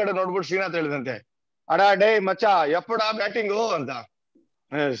ಶರತ್ ಕಡೆ ನೋಡ್ಬಿಟ್ಟು ಶ್ರೀನಾಥ್ ಹೇಳಿದಂತೆ, ಅಡಾ ಡೇ ಮಚ್ಚ ಎಪ್ಪಡ ಬ್ಯಾಟಿಂಗು ಅಂತ.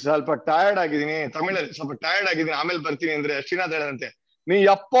 ಸ್ವಲ್ಪ ಟಯರ್ಡ್ ಆಗಿದ್ದೀನಿ, ತಮಿಳಲ್ಲಿ ಸ್ವಲ್ಪ ಟಯರ್ಡ್ ಆಗಿದ್ದೀನಿ, ಆಮೇಲೆ ಬರ್ತೀನಿ ಅಂದ್ರೆ ಶ್ರೀನಾಥ್ ಹೇಳಿದಂತೆ, ನೀ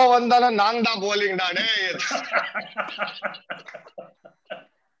ಎಪ್ಪ ಒಂದನ ನಾಂದ ಬೌಲಿಂಗ್ ಡಾಡೆ.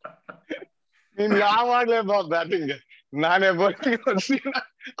 ನೀನ್ ಯಾವಾಗ್ಲೇ ಬಾ ಬ್ಯಾಟಿಂಗ್, ನಾನೇ ಬೌಲಿಂಗ್.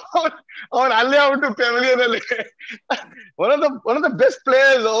 ಅವ್ನು ಅಲ್ಲೇ ಔಟು ಪೆವಿಲಿಯನ್ ಅಲ್ಲಿ. One of the best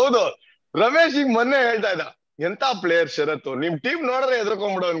players. ಹೌದು, ರಮೇಶ್ ಈಗ ಮೊನ್ನೆ ಹೇಳ್ತಾ ಇದ್ದ, ಎಂತ ಪ್ಲೇಯರ್ ಶರತ್, ನಿಮ್ ಟೀಮ್ ನೋಡ್ರೆ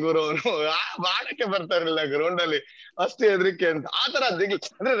ಎದ್ರಕೊಂಡ್ಬಿಡೋನ್ ಗುರು, ಅವನು ಆಡಕ್ಕೆ ಬರ್ತಾ ಇರ್ಲಿಲ್ಲ ಗ್ರೌಂಡ್ ಅಲ್ಲಿ, ಅಷ್ಟು ಹೆದರಿಕೆ ಅಂತ. ಆತರ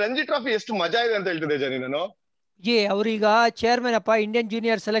ಅಂದ್ರೆ ರಂಜಿ ಟ್ರಾಫಿ ಎಷ್ಟು ಮಜಾ ಇದೆ ಅಂತ ಹೇಳ್ತಿದ್ದೆ ಜನಿ ನಾನು. ಜಿ ಅವ್ರೀಗ ಚೇರ್ಮನ್ ಅಪ್ಪ Indian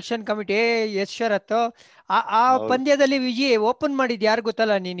junior selection committee, S ಶರತ್. ಆ ಪಂದ್ಯದಲ್ಲಿ ವಿಜಿ ಓಪನ್ ಮಾಡಿದ್ ಯಾರು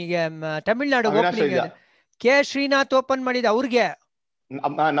ಗೊತ್ತಲ್ಲ ನಿನಗೆ? Tamil Nadu opening K Srinath open ಮಾಡಿದ ಅವ್ರಿಗೆ.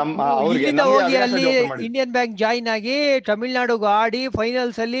 ಇಲ್ಲಿಂದ ಹೋಗಿ ಅಲ್ಲಿ ಇಂಡಿಯನ್ ಬ್ಯಾಂಕ್ ಜಾಯಿನ್ ಆಗಿ ತಮಿಳ್ನಾಡುಗೆ ಆಡಿ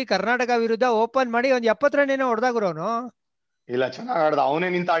ಫೈನಲ್ಸ್ ಅಲ್ಲಿ ಕರ್ನಾಟಕ ವಿರುದ್ಧ ಓಪನ್ ಮಾಡಿ ಒಂದ್ 70 ರನ್ ಏನೋ ಹೊಡೆದಾಗ್ರು ಅವನು. ಇಲ್ಲ, ಚೆನ್ನಾಗ್ ಆಡ್ದ, ಅವನೇ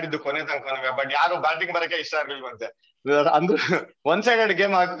ನಿಂತ ಆಡಿದ್ದು ಕೊನೆ ತನಕ. ಬಟ್ ಯಾರು ಬ್ಯಾಟಿಂಗ್ ಬರಕ್ಕೆ ಇಷ್ಟ ಇರ್ಲಿಲ್ವಂತೆ. ಅಂದ್ರೆ ಒನ್ ಸೈಡೆಡ್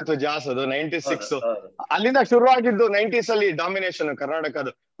ಗೇಮ್ ಆಗ್ತಿತ್ತು ಜಾಸ್. ಅದು 96 ಅಲ್ಲಿಂದ ಶುರು ಆಗಿದ್ದು. 90s ಅಲ್ಲಿ ಡಾಮಿನೇಷನ್ ಕರ್ನಾಟಕದ.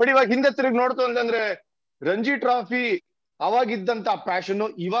 ಬಟ್ ಇವಾಗ ಹಿಂದೆ ತಿರುಗಿ ನೋಡ್ತು ಅಂತಂದ್ರೆ ರಂಜಿ ಟ್ರಾಫಿ ಅವಾಗಿದ್ದಂತ ಪ್ಯಾಷನ್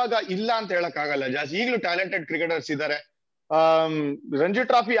ಇವಾಗ ಇಲ್ಲ ಅಂತ ಹೇಳಕ್ ಆಗಲ್ಲ ಜಾಸ್. ಈಗಲೂ ಟ್ಯಾಲೆಂಟೆಡ್ ಕ್ರಿಕೆಟರ್ಸ್ ಇದ್ದಾರೆ. ರಂಜಿ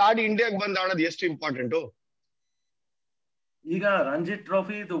ಟ್ರಾಫಿ ಆಡಿ ಇಂಡಿಯಾಗ್ ಬಂದ್ ಆಡೋದು ಎಷ್ಟು ಇಂಪಾರ್ಟೆಂಟು. ಈಗ ರಂಜಿ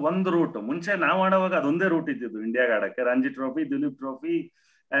ಟ್ರೋಫಿ ಇದು ಒಂದು ರೂಟ್. ಮುಂಚೆ ನಾವ್ ಆಡುವಾಗ ಅದೊಂದೇ ರೂಟ್ ಇದ್ದಿದ್ದು ಇಂಡಿಯಾಗ ಆಡಕ್ಕೆ, Ranji trophy, Dilip trophy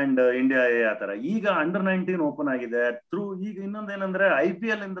and India A ಆತರ. ಈಗ ಅಂಡರ್ 19 ಓಪನ್ ಆಗಿದೆ ಥ್ರೂ. ಈಗ ಇನ್ನೊಂದೇನಂದ್ರೆ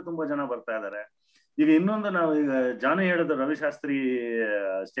IPL ಇಂದ ತುಂಬಾ ಜನ ಬರ್ತಾ ಇದಾರೆ. ಈಗ ಇನ್ನೊಂದು, ನಾವು ಈಗ ಜಾನು ಹೇಳಿದ್ರು ರವಿಶಾಸ್ತ್ರಿ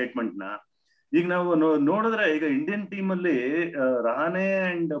ಸ್ಟೇಟ್ಮೆಂಟ್ ನ, ಈಗ ನಾವು ನೋಡಿದ್ರೆ ಈಗ ಇಂಡಿಯನ್ ಟೀಮ್ ಅಲ್ಲಿ ರಹಾನೆ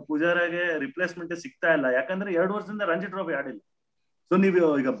ಅಂಡ್ ಪೂಜಾರಾಗೆ ರಿಪ್ಲೇಸ್ಮೆಂಟ್ ಸಿಗ್ತಾ ಇಲ್ಲ. ಯಾಕಂದ್ರೆ 2 ವರ್ಷದಿಂದ ರಂಜಿ ಟ್ರೋಫಿ ಆಡಿಲ್ಲ. ಸೊ ನೀವು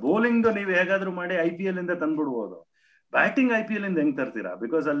ಈಗ ಬೌಲಿಂಗ್ ನೀವು ಹೇಗಾದ್ರೂ ಮಾಡಿ IPL ಇಂದ ತಂದ್ಬಿಡ್ಬೋದು. ಬ್ಯಾಟಿಂಗ್ IPL ಇಂದ ಹೆಂಗ್ ತರ್ತೀರಾ?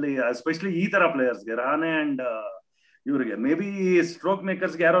 ಬಿಕಾಸ್ ಅಲ್ಲಿ ಎಸ್ಪೆಷಲಿ ಈ ತರ ಪ್ಲೇಯರ್ಸ್ಗೆ, ರಹಾನೆ ಅಂಡ್ ಇವ್ರಿಗೆ, ಮೇ ಬಿ ಸ್ಟ್ರೋಕ್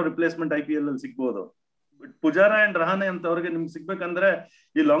ಮೇಕರ್ಸ್ಗೆ ಯಾರೋ ರಿಪ್ಲೇಸ್ಮೆಂಟ್ IPL ಅಲ್ಲಿ ಸಿಗ್ಬೋದು. ಪುಜಾರ ಅಂಡ್ ರಹಾನೆ ಅಂತ ಅವ್ರಿಗೆ ನಿಮ್ಗೆ ಸಿಗ್ಬೇಕಂದ್ರೆ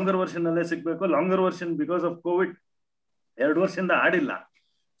ಈ ಲಾಂಗರ್ ವರ್ಷನ್ ಅಲ್ಲೇ ಸಿಗ್ಬೇಕು. Longer version because of Covid 2 ವರ್ಷದಿಂದ ಆಡಿಲ್ಲ.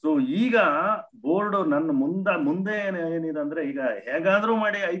 ಸೊ ಈಗ ಬೋರ್ಡ್ ನನ್ನ ಮುಂದೆ ಏನಿದೆ ಅಂದ್ರೆ, ಈಗ ಹೇಗಾದ್ರೂ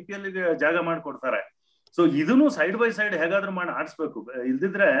ಮಾಡಿ IPL ಗೆ ಜಾಗ ಮಾಡ್ಕೊಡ್ತಾರೆ. ಸೊ ಇದನ್ನು ಸೈಡ್ ಬೈ ಸೈಡ್ ಹೇಗಾದ್ರೂ ಮಾಡಿ ಆಡಿಸ್ಬೇಕು.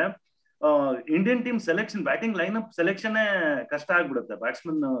 ಇಲ್ದಿದ್ರೆ Indian team selection, batting ಲೈನ್ಅಪ್ selection ಕಷ್ಟ ಆಗ್ಬಿಡುತ್ತೆ,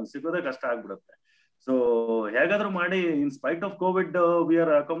 ಬ್ಯಾಟ್ಸ್ಮನ್ ಸಿಗೋದೇ ಕಷ್ಟ ಆಗ್ಬಿಡುತ್ತೆ. ಸೊ ಹೇಗಾದ್ರೂ ಮಾಡಿ, in spite of Covid we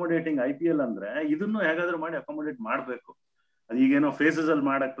are ಅಕಾಮಡೇಟಿಂಗ್ IPL ಅಂದ್ರೆ ಇದನ್ನು ಹೇಗಾದ್ರೂ ಮಾಡಿ ಅಕಾಮಡೇಟ್ ಮಾಡ್ಬೇಕು. ಈಗೇನೋ ಫೇಸಸ್ ಅಲ್ಲಿ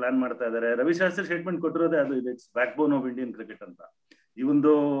ಮಾಡಕ್ ಪ್ಲಾನ್ ಮಾಡ್ತಾ ಇದಾರೆ. ರವಿಶಾಸ್ತ್ರಿ ಸ್ಟೇಟ್ಮೆಂಟ್ ಕೊಟ್ಟಿರೋದೇ ಅದು, it's back bone of Indian cricket ಅಂತ. ಇವನ್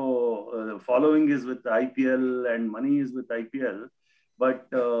ದೋ following is with IPL and money is with IPL,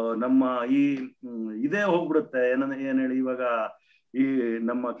 but ನಮ್ಮ ಈ ಇದೇ ಹೋಗ್ಬಿಡುತ್ತೆ. ಏನ್ ಹೇಳಿ, ಇವಾಗ ಈ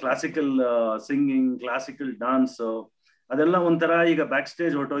ನಮ್ಮ ಕ್ಲಾಸಿಕಲ್ ಸಿಂಗಿಂಗ್, ಕ್ಲಾಸಿಕಲ್ ಡಾನ್ಸ್, ಅದೆಲ್ಲ ಒಂಥರ ಈಗ ಬ್ಯಾಕ್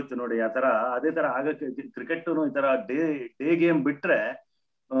ಸ್ಟೇಜ್ ಹೊರಟೋಯ್ತು ನೋಡಿ. ಆ ತರ ಅದೇ ತರ ಆಗಕ್ಕೆ ಕ್ರಿಕೆಟ್ ಈ ತರ ಡೇ ಗೇಮ್ ಬಿಟ್ರೆ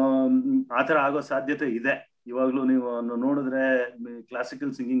ಆತರ ಆಗೋ ಸಾಧ್ಯತೆ ಇದೆ. ಇವಾಗ್ಲೂ ನೀವು ನೋಡಿದ್ರೆ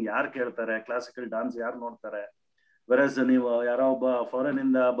ಕ್ಲಾಸಿಕಲ್ ಸಿಂಗಿಂಗ್ ಯಾರು ಕೇಳ್ತಾರೆ, ಕ್ಲಾಸಿಕಲ್ ಡಾನ್ಸ್ ಯಾರು ನೋಡ್ತಾರೆ? ವೆರಸ್ ನೀವು ಯಾರೋ ಒಬ್ಬ ಫಾರಿನ್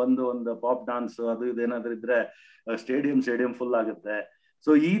ಇಂದ ಬಂದು ಒಂದು ಪಾಪ್ ಡಾನ್ಸ್ ಅದು ಇದೇನಾದ್ರೂ ಇದ್ರೆ ಸ್ಟೇಡಿಯಂ ಫುಲ್ ಆಗುತ್ತೆ.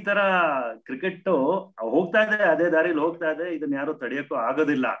 ಸೊ ಈ ತರ ಕ್ರಿಕೆಟ್ ಹೋಗ್ತಾ ಇದೆ, ಅದೇ ದಾರಿಲಿ ಹೋಗ್ತಾ ಇದೆ. ಇದನ್ನ ಯಾರು ತಡೆಯೋಕ್ಕೂ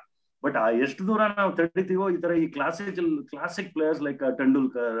ಆಗೋದಿಲ್ಲ. ಬಟ್ ಎಷ್ಟು ದೂರ ನಾವು ತಡಿತೀವೋ ಈ ತರ ಈ classic players like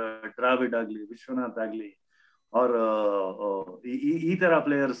Tendulkar, Dravid ಆಗ್ಲಿ, ವಿಶ್ವನಾಥ್ ಆಗ್ಲಿ, ಅವ್ರ ಈ ತರ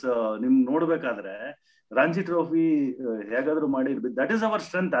ಪ್ಲೇಯರ್ಸ್ ನಿಮ್ ನೋಡ್ಬೇಕಾದ್ರೆ ರಂಜಿ ಟ್ರೋಫಿ ಹೇಗಾದ್ರೂ ಮಾಡಿ, ದಟ್ ಈಸ್ ಅವರ್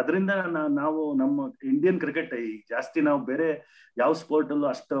ಸ್ಟ್ರೆಂತ್. ಅದರಿಂದ ನಾವು ನಮ್ಮ ಇಂಡಿಯನ್ ಕ್ರಿಕೆಟ್ ಜಾಸ್ತಿ ನಾವು ಬೇರೆ ಯಾವ ಸ್ಪೋರ್ಟ್ ಅಲ್ಲೂ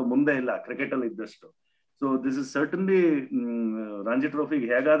ಅಷ್ಟು ಮುಂದೆ ಇಲ್ಲ ಕ್ರಿಕೆಟ್ ಅಲ್ಲಿ ಇದ್ದಷ್ಟು. So this is certainly Ranji trophy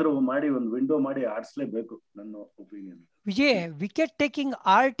ಹೇಗಾದ್ರೂ ಮಾಡಿ ಒಂದು ವಿಂಡೋ ಮಾಡಿ ಆಡಿಸ್ಲೇಬೇಕು ನನ್ನ ಒಪಿನಿಯನ್. ವಿಜಯ್, ವಿಕೆಟ್ ಟೇಕಿಂಗ್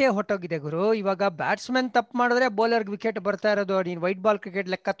ಆರ್ಟೇ ಹೊಟ್ಟೋಗಿದೆ ಗುರು. ಇವಾಗ ಬ್ಯಾಟ್ಸ್ಮನ್ ತಪ್ಪು ಮಾಡಿದ್ರೆ ಬೌಲರ್ಗೆ ವಿಕೆಟ್ ಬರ್ತಾ ಇರೋದು. ನೀನ್ ವೈಟ್ ಬಾಲ್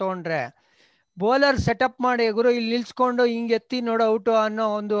ಕ್ರಿಕೆಟ್ ಲೆಕ್ಕ ತಗೊಂಡ್ರೆ ಬೌಲರ್ ಸೆಟಪ್ ಮಾಡಿ ಗುರು ಇಲ್ಲಿ ನಿಲ್ಸ್ಕೊಂಡು ಹಿಂಗೆ ಎತ್ತಿ ನೋಡೋ ಔಟು ಅನ್ನೋ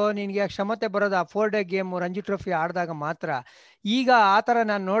ಒಂದು ನಿನ್ಗೆ ಕ್ಷಮತೆ ಬರೋದು ಆ 4 ಡೇ ಗೇಮ್ ರಂಜಿ ಟ್ರೋಫಿ ಆಡಿದಾಗ ಮಾತ್ರ. ಈಗ ಆತರ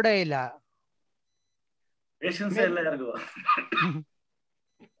ನಾನು ನೋಡೇ ಇಲ್ಲ.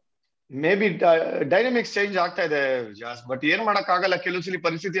 ಮೇ ಬಿ ಡೈನಮಿಕ್ಸ್ ಚೇಂಜ್ ಆಗ್ತಾ ಇದೆ ಜಾಸ್, ಬಟ್ ಏನ್ ಮಾಡಕ್ ಆಗಲ್ಲ, ಕೆಲವು ಸಲ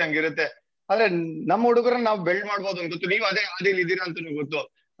ಪರಿಸ್ಥಿತಿ ಹಂಗಿರುತ್ತೆ. ಆದ್ರೆ ನಮ್ಮ ಹುಡುಗರನ್ನ ನಾವು ಬೆಲ್ಡ್ ಮಾಡ್ಬೋದು ಅಂತ ಗೊತ್ತು. ನೀವು ಅದೇ ಹಾದಿಲಿ ಇದೀರಾ ಅಂತ ಗೊತ್ತು.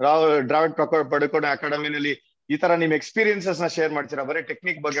 ಡ್ರಾವಿಡ್ ಪಡ್ಕೊಂಡು ಅಕಾಡೆಮಿನಲ್ಲಿ ಈ ತರ ನಿಮ್ ಎಕ್ಸ್ಪೀರಿಯನ್ಸಸ್ ನ ಶೇರ್ ಮಾಡ್ತೀರಾ, ಬರೀ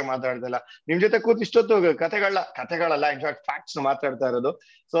ಟೆಕ್ನಿಕ್ ಬಗ್ಗೆ ಮಾತಾಡ್ದಲ್ಲ. ನಿಮ್ ಜೊತೆ ಕೂತ್ ಇಷ್ಟೊತ್ತು ಕಥೆಗಳಲ್ಲ ಇನ್ಫ್ಯಾಕ್ಟ್ ಫ್ಯಾಕ್ಟ್ಸ್ ಮಾತಾಡ್ತಾ ಇರೋದು.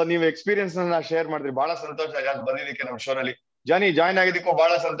 ಸೊ ನೀವು ಎಕ್ಸ್ಪೀರಿಯನ್ಸ್ ನ ಶೇರ್ ಮಾಡಿದ್ರಿ, ಬಹಳ ಸಂತೋಷ ಜಾಸ್ ಬಂದಿದ್ದಕ್ಕೆ ನಮ್ಮ ಶೋನಲ್ಲಿ. ಜಾನಿ ಜಾಯ್ನ್ ಆಗಿದ್ದಕ್ಕೂ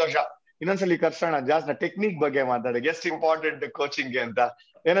ಬಹಳ ಸಂತೋಷ. ಇನ್ನೊಂದ್ಸಲಿ ಕರ್ಸೋಣ ಜಾಸ್ ನ ಟೆಕ್ನಿಕ್ ಬಗ್ಗೆ ಮಾತಾಡಿ, ಎಷ್ಟು ಇಂಪಾರ್ಟೆಂಟ್ ಕೋಚಿಂಗ್ ಅಂತ.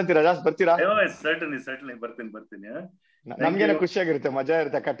 ಏನಂತೀರಾ ಜಾಸ್, ಬರ್ತೀರಾ? ಸರ್ಟನ್ಲಿ ಬರ್ತೀನಿ. ನಮ್ಗೇನೋ ಖುಷಿಯಾಗಿರುತ್ತೆ, ಮಜಾ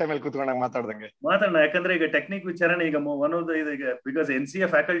ಇರುತ್ತೆ ಕಟ್ಟೆ ಮೇಲೆ ಕೂತ್ಕೊಂಡಾಗ ಮಾತಾಡ್ದಂಗೆ ಮಾತಾಡೋಣ. ಯಾಕಂದ್ರೆ ಈಗ ಟೆಕ್ನಿಕ್ ವಿಚಾರಣೆ ಈಗ ಒನ್ ಆಫ್ ದ ಈಗ ಬಿಕಾಸ್ NCA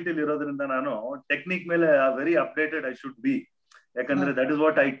ಫ್ಯಾಕಲ್ಟಿಲಿ ಇರೋದ್ರಿಂದ ನಾನು ಟೆಕ್ನಿಕ್ ಮೇಲೆ very updated I should be. ಯಾಕಂದ್ರೆ that is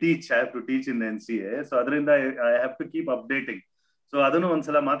what I teach. I have to teach in NCA. So ಅದರಿಂದ I have to keep updating. So ಅದನ್ನು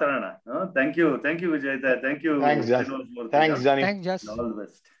ಒಂದ್ಸಲ ಮಾತಾಡೋಣ. Thank you Vijay. Thank you. Thanks Johnny. All the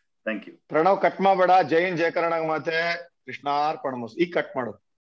best. Thank you. Pranav cut ಮಾಡಬೇಡ. ಜೈ ಹಿಂದ್, ಜೈ ಕರ್ನಾಟಕ ಮಾತೆ, ಕೃಷ್ಣಾರ್ಪಣ ಮಸ್ತು. ಈಗ ಕಟ್ ಮಾಡು.